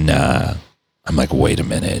 And then I'm like, wait a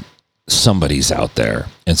minute, somebody's out there.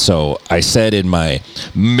 And so I said in my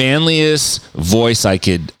manliest voice I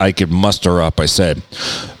could muster up, I said,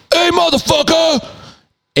 "Hey, motherfucker!"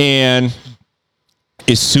 And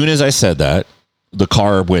as soon as I said that, the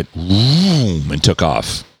car went boom and took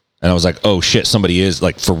off. And I was like, oh shit, somebody is,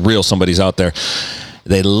 like, for real, somebody's out there.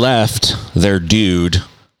 They left their dude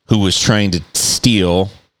who was trying to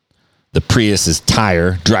steal the Prius's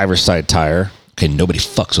tire, driver's side tire. Okay, nobody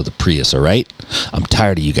fucks with the Prius, all right? I'm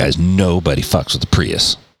tired of you guys. Nobody fucks with the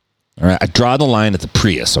Prius. All right, I draw the line at the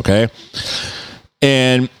Prius, okay?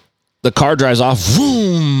 And the car drives off,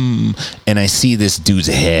 boom, and I see this dude's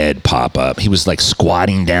head pop up. He was like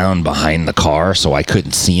squatting down behind the car, so I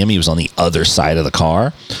couldn't see him. He was on the other side of the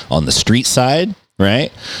car, on the street side,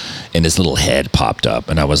 right? And his little head popped up,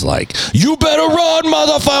 and I was like, "You better run,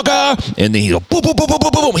 motherfucker!" And then he go, boom, boom, boom, boom,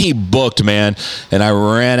 boom, boom. He booked, man. And I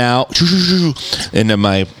ran out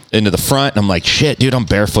into the front, and I'm like, shit, dude, I'm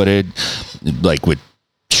barefooted, like with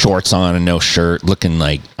shorts on and no shirt, looking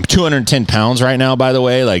like I'm 210 pounds right now, by the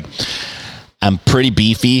way. Like, I'm pretty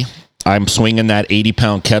beefy. I'm swinging that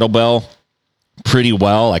 80-pound kettlebell pretty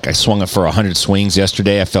well. Like, I swung it for 100 swings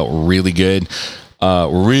yesterday. I felt really good.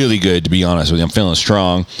 To be honest with you. I'm feeling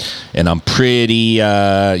strong, and I'm pretty,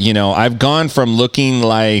 I've gone from looking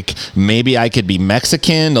like maybe I could be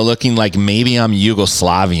Mexican to looking like maybe I'm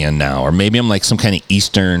Yugoslavian now, or maybe I'm like some kind of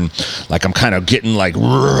Eastern, like I'm kind of getting like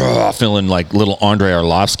feeling like little Andrei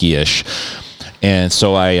Arlovsky-ish. And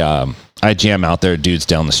so I jam out there, dudes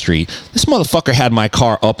down the street. This motherfucker had my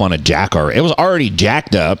car up on a jack already. It was already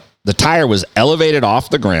jacked up. The tire was elevated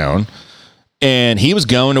off the ground, and he was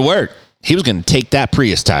going to work. He was going to take that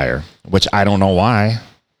Prius tire, which I don't know why.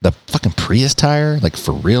 The fucking Prius tire? Like,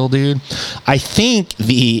 for real, dude? I think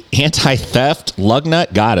the anti-theft lug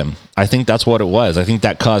nut got him. I think that's what it was. I think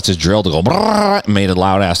that caused his drill to go brrr, made a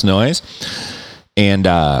loud-ass noise. And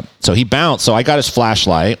so he bounced. So I got his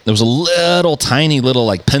flashlight. It was a little, tiny little,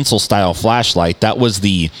 like, pencil-style flashlight. That was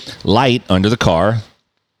the light under the car.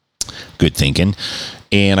 Good thinking.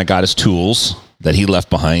 And I got his tools that he left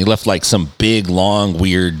behind. He left like some big, long,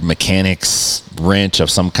 weird mechanics wrench of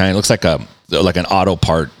some kind. It looks like an auto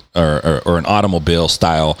part or an automobile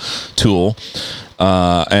style tool.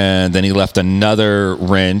 And then he left another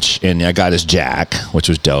wrench, and I got his jack, which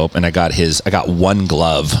was dope. And I got one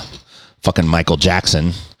glove, fucking Michael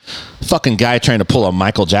Jackson. Fucking guy trying to pull a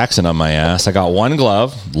Michael Jackson on my ass. I got one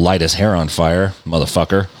glove, light his hair on fire,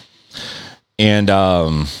 motherfucker. And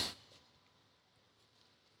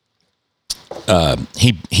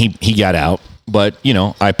he got out, but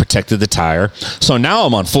I protected the tire. So now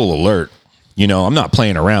I'm on full alert. I'm not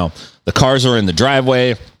playing around. The cars are in the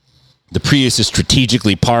driveway. The Prius is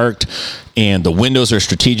strategically parked, and the windows are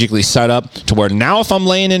strategically set up to where now if I'm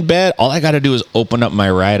laying in bed, all I got to do is open up my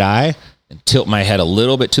right eye and tilt my head a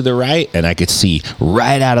little bit to the right, and I could see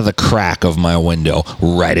right out of the crack of my window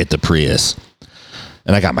right at the Prius.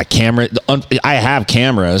 and I got my camera. I have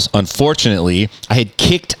cameras. Unfortunately, I had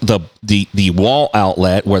kicked the wall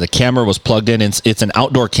outlet where the camera was plugged in. It's an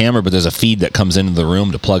outdoor camera, but there's a feed that comes into the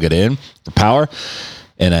room to plug it in for power.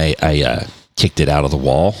 And I kicked it out of the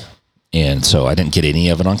wall, and so I didn't get any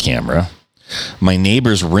of it on camera. My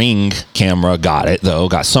neighbor's Ring camera got it, though,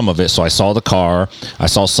 got some of it. So I saw the car. I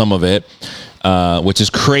saw some of it, which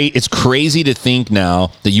is it's crazy to think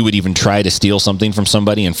now that you would even try to steal something from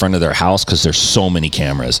somebody in front of their house because there's so many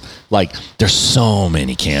cameras. Like, there's so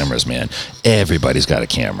many cameras, man. Everybody's got a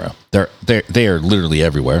camera. They are literally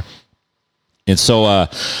everywhere. And so,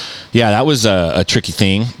 that was a tricky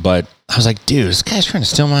thing. But I was like, dude, this guy's trying to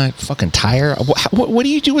steal my fucking tire. What do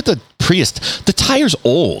you do with the Prius? The tire's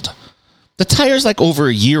old. The tire's like over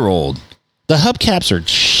a year old. The hubcaps are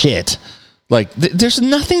shit. Like, there's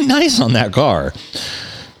nothing nice on that car.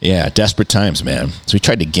 Yeah, desperate times, man. So we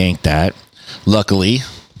tried to gank that. Luckily,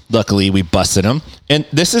 we busted him. And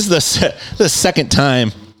this is the second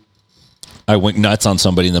time I went nuts on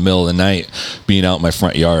somebody in the middle of the night being out in my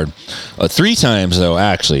front yard. 3 times, though,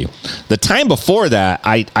 actually. The time before that,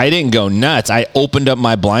 I didn't go nuts. I opened up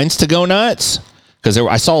my blinds to go nuts. Because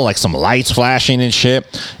I saw like some lights flashing and shit.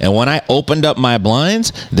 And when I opened up my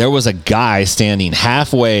blinds, there was a guy standing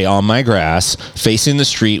halfway on my grass facing the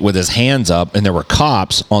street with his hands up. And there were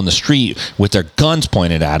cops on the street with their guns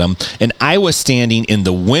pointed at him. And I was standing in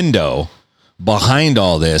the window behind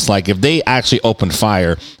all this. Like, if they actually opened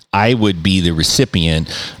fire, I would be the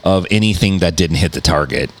recipient of anything that didn't hit the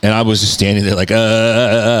target. And I was just standing there like,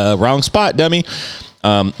 wrong spot, dummy.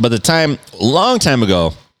 But long time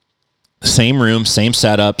ago, same room, same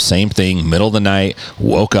setup, same thing, middle of the night,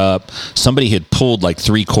 woke up. Somebody had pulled like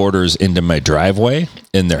 3/4 into my driveway,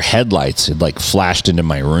 and their headlights had like flashed into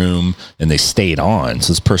my room, and they stayed on.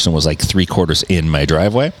 So this person was like 3/4 in my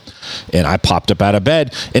driveway, and I popped up out of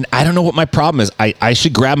bed. And I don't know what my problem is. I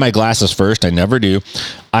should grab my glasses first. I never do.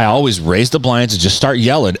 I always raise the blinds and just start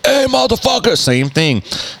yelling, "Hey, motherfucker!" Same thing.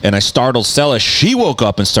 And I startled Stella. She woke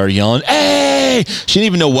up and started yelling, "Hey!" She didn't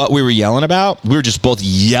even know what we were yelling about. We were just both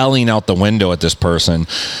yelling out the window at this person.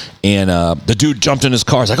 And the dude jumped in his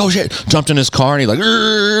car. He's like, "Oh shit!" Jumped in his car, and he's like,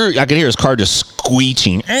 "Rrr." I could hear his car just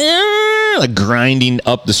squeaking, like grinding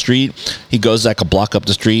up the street. He goes like a block up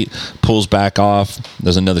the street, pulls back off.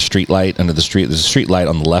 There's another street light under the street. There's a street light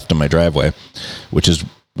on the left of my driveway, which is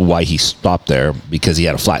why he stopped there, because he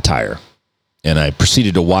had a flat tire. And I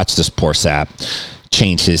proceeded to watch this poor sap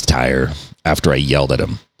change his tire after I yelled at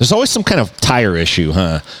him. There's always some kind of tire issue,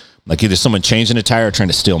 huh? Like either someone changing a tire or trying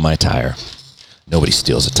to steal my tire. Nobody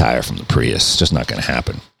steals a tire from the Prius. It's just not going to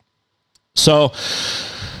happen. So,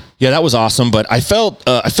 yeah, that was awesome. But I felt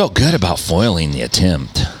good about foiling the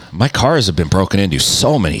attempt. My cars have been broken into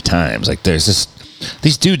so many times. Like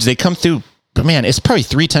these dudes, they come through. But man, it's probably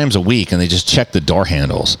 3 times a week, and they just check the door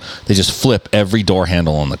handles. They just flip every door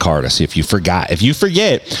handle on the car to see if you forgot. If you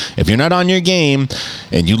forget, if you're not on your game,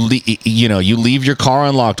 and you leave your car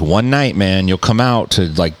unlocked one night, man, you'll come out to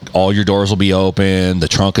like all your doors will be open, the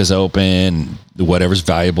trunk is open, whatever's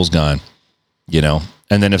valuable's gone,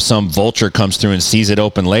 And then if some vulture comes through and sees it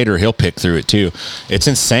open later, he'll pick through it too. It's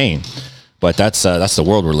insane, but that's the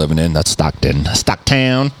world we're living in. That's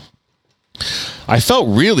Stocktown. I felt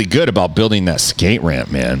really good about building that skate ramp,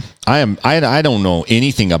 man. I don't know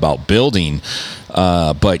anything about building,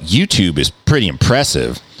 but YouTube is pretty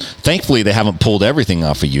impressive. Thankfully, they haven't pulled everything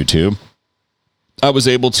off of YouTube. I was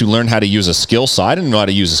able to learn how to use a skill saw. I didn't know how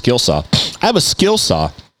to use a skill saw. I have a skill saw.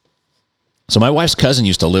 So my wife's cousin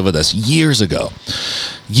used to live with us years ago,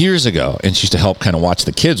 and she used to help kind of watch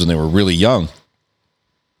the kids when they were really young.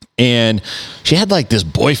 And she had like this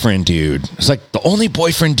boyfriend dude. It's like the only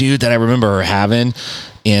boyfriend dude that I remember her having.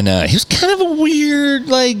 And he was kind of a weird,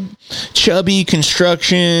 like chubby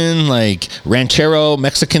construction, like ranchero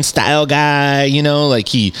Mexican style guy, like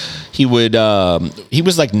he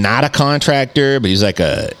was like not a contractor, but he was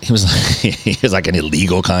like an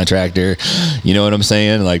illegal contractor. You know what I'm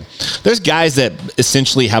saying? Like there's guys that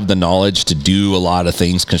essentially have the knowledge to do a lot of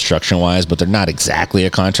things construction wise, but they're not exactly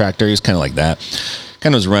a contractor. He was kind of like that.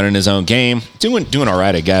 Kind of was running his own game, doing all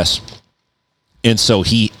right, I guess. And so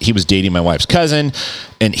he was dating my wife's cousin,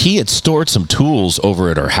 and he had stored some tools over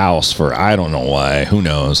at her house for I don't know why, who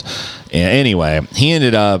knows. And anyway, he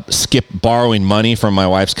ended up borrowing money from my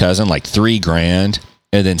wife's cousin, like $3,000,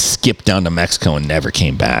 and then skipped down to Mexico and never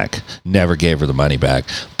came back. Never gave her the money back.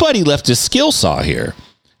 But he left his skill saw here.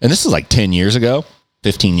 And this is like 10 years ago,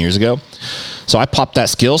 15 years ago. So I popped that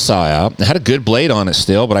skill saw out. It had a good blade on it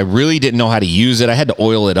still, but I really didn't know how to use it. I had to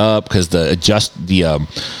oil it up because the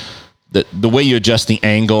way you adjust the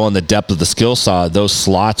angle and the depth of the skill saw, those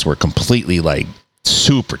slots were completely like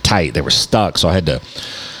super tight. They were stuck. So I had to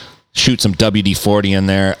shoot some WD-40 in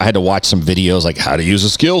there. I had to watch some videos like how to use a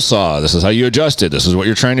skill saw. This is how you adjust it. This is what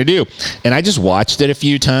you're trying to do. And I just watched it a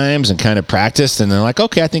few times and kind of practiced. And then like,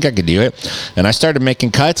 okay, I think I could do it. And I started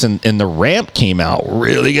making cuts and the ramp came out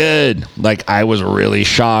really good. Like I was really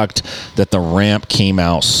shocked that the ramp came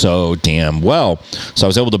out so damn well. So I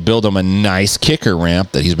was able to build him a nice kicker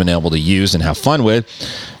ramp that he's been able to use and have fun with.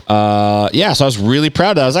 So I was really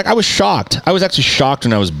proud of that. I was shocked. I was actually shocked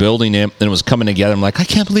when I was building it and it was coming together. I'm like, I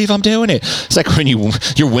can't believe I'm doing it. It's like when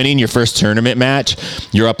you're winning your first tournament match,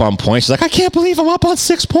 you're up on points. It's like, I can't believe I'm up on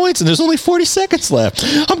 6 points and there's only 40 seconds left.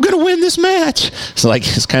 I'm going to win this match. So like,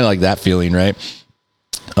 it's kind of like that feeling, right?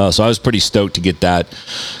 So I was pretty stoked to get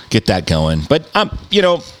that going. But,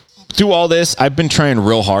 through all this, I've been trying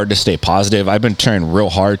real hard to stay positive. I've been trying real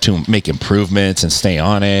hard to make improvements and stay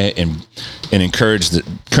on it and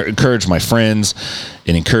encourage my friends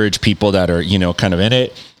and encourage people that are, kind of in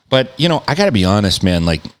it. But, I got to be honest, man,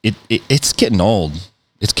 like it's getting old.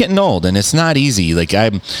 It's getting old and it's not easy. Like I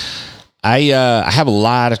have a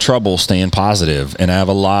lot of trouble staying positive and I have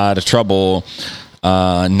a lot of trouble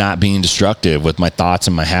not being destructive with my thoughts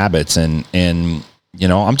and my habits and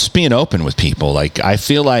I'm just being open with people. Like, I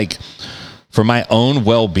feel like for my own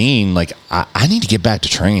well-being, like I need to get back to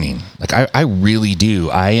training. Like I really do.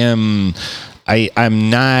 I'm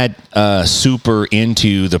not super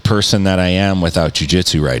into the person that I am without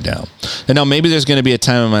jiu-jitsu right now. And now maybe there's going to be a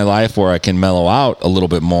time in my life where I can mellow out a little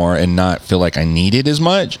bit more and not feel like I need it as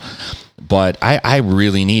much. But I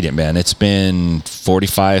really need it, man. It's been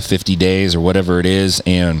 45, 50 days or whatever it is.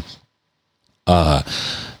 And,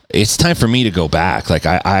 it's time for me to go back. Like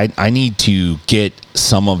I need to get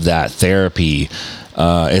some of that therapy.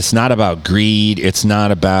 It's not about greed. It's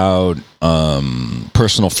not about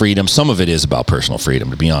personal freedom. Some of it is about personal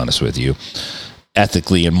freedom, to be honest with you.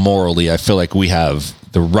 Ethically and morally, I feel like we have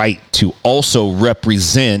the right to also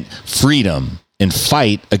represent freedom and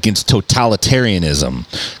fight against totalitarianism,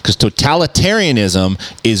 because totalitarianism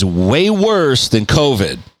is way worse than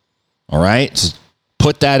COVID. All right? Just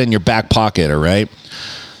put that in your back pocket, all right?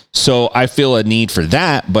 So I feel a need for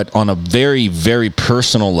that, but on a very, very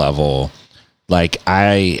personal level, like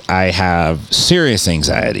I have serious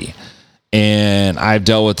anxiety and I've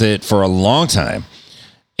dealt with it for a long time.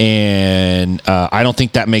 And I don't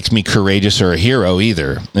think that makes me courageous or a hero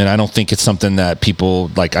either. And I don't think it's something that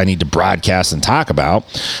people like I need to broadcast and talk about,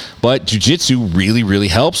 but jiu-jitsu really, really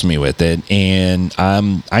helps me with it. And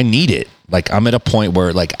I need it. Like I'm at a point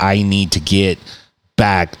where like I need to get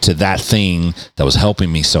back to that thing that was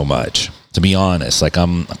helping me so much, to be honest. Like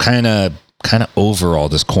I'm kind of over all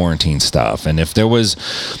this quarantine stuff. And if there was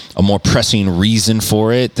a more pressing reason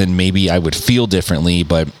for it, then maybe I would feel differently,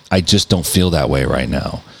 but I just don't feel that way right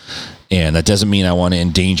now. And that doesn't mean I want to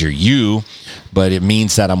endanger you, but it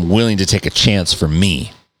means that I'm willing to take a chance for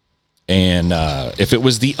me. And if it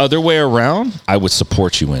was the other way around, I would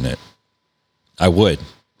support you in it. I would.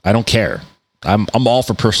 I don't care. I'm all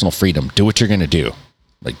for personal freedom. Do what you're going to do.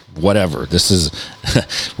 Like, whatever. This is,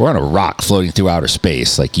 we're on a rock floating through outer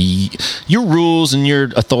space. Like, your rules and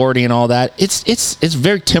your authority and all that, it's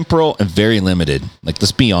very temporal and very limited. Like,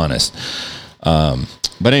 let's be honest. But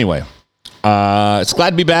anyway, it's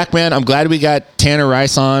glad to be back, man. I'm glad we got Tanner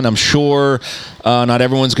Rice on. I'm sure not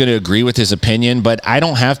everyone's going to agree with his opinion, but I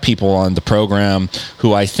don't have people on the program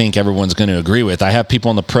who I think everyone's going to agree with. I have people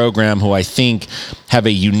on the program who I think have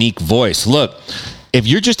a unique voice. Look, if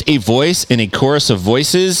you're just a voice in a chorus of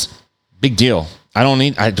voices, big deal. What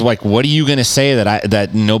are you going to say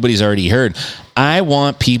that nobody's already heard? I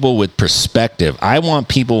want people with perspective. I want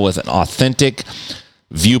people with an authentic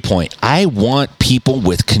viewpoint. I want people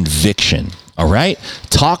with conviction. All right?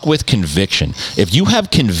 Talk with conviction. If you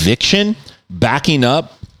have conviction backing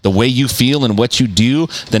up the way you feel and what you do,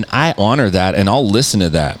 then I honor that and I'll listen to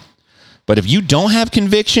that. But if you don't have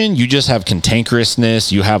conviction, you just have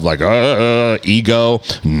cantankerousness, you have like ego,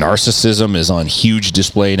 narcissism is on huge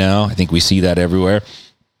display now. I think we see that everywhere.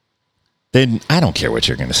 Then I don't care what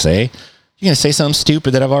you're going to say. You're going to say something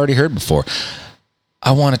stupid that I've already heard before.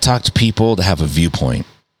 I want to talk to people that have a viewpoint.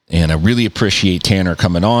 And I really appreciate Tanner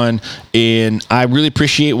coming on, and I really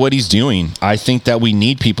appreciate what he's doing. I think that we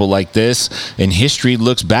need people like this, and history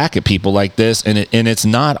looks back at people like this, and it's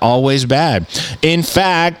not always bad. In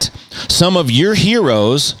fact, some of your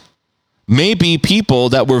heroes may be people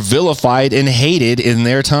that were vilified and hated in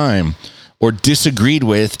their time or disagreed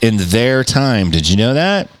with in their time. Did you know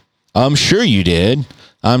that? I'm sure you did.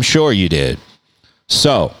 I'm sure you did.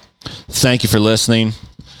 So, thank you for listening.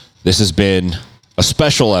 This has been a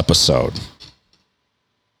special episode.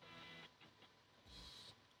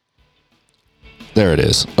 There it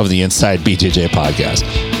is, of the Inside BJJ podcast.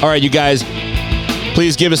 All right, you guys,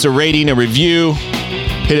 please give us a rating, a review.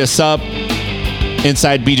 Hit us up.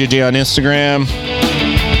 Inside BJJ on Instagram.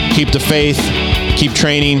 Keep the faith. Keep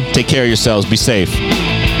training. Take care of yourselves. Be safe.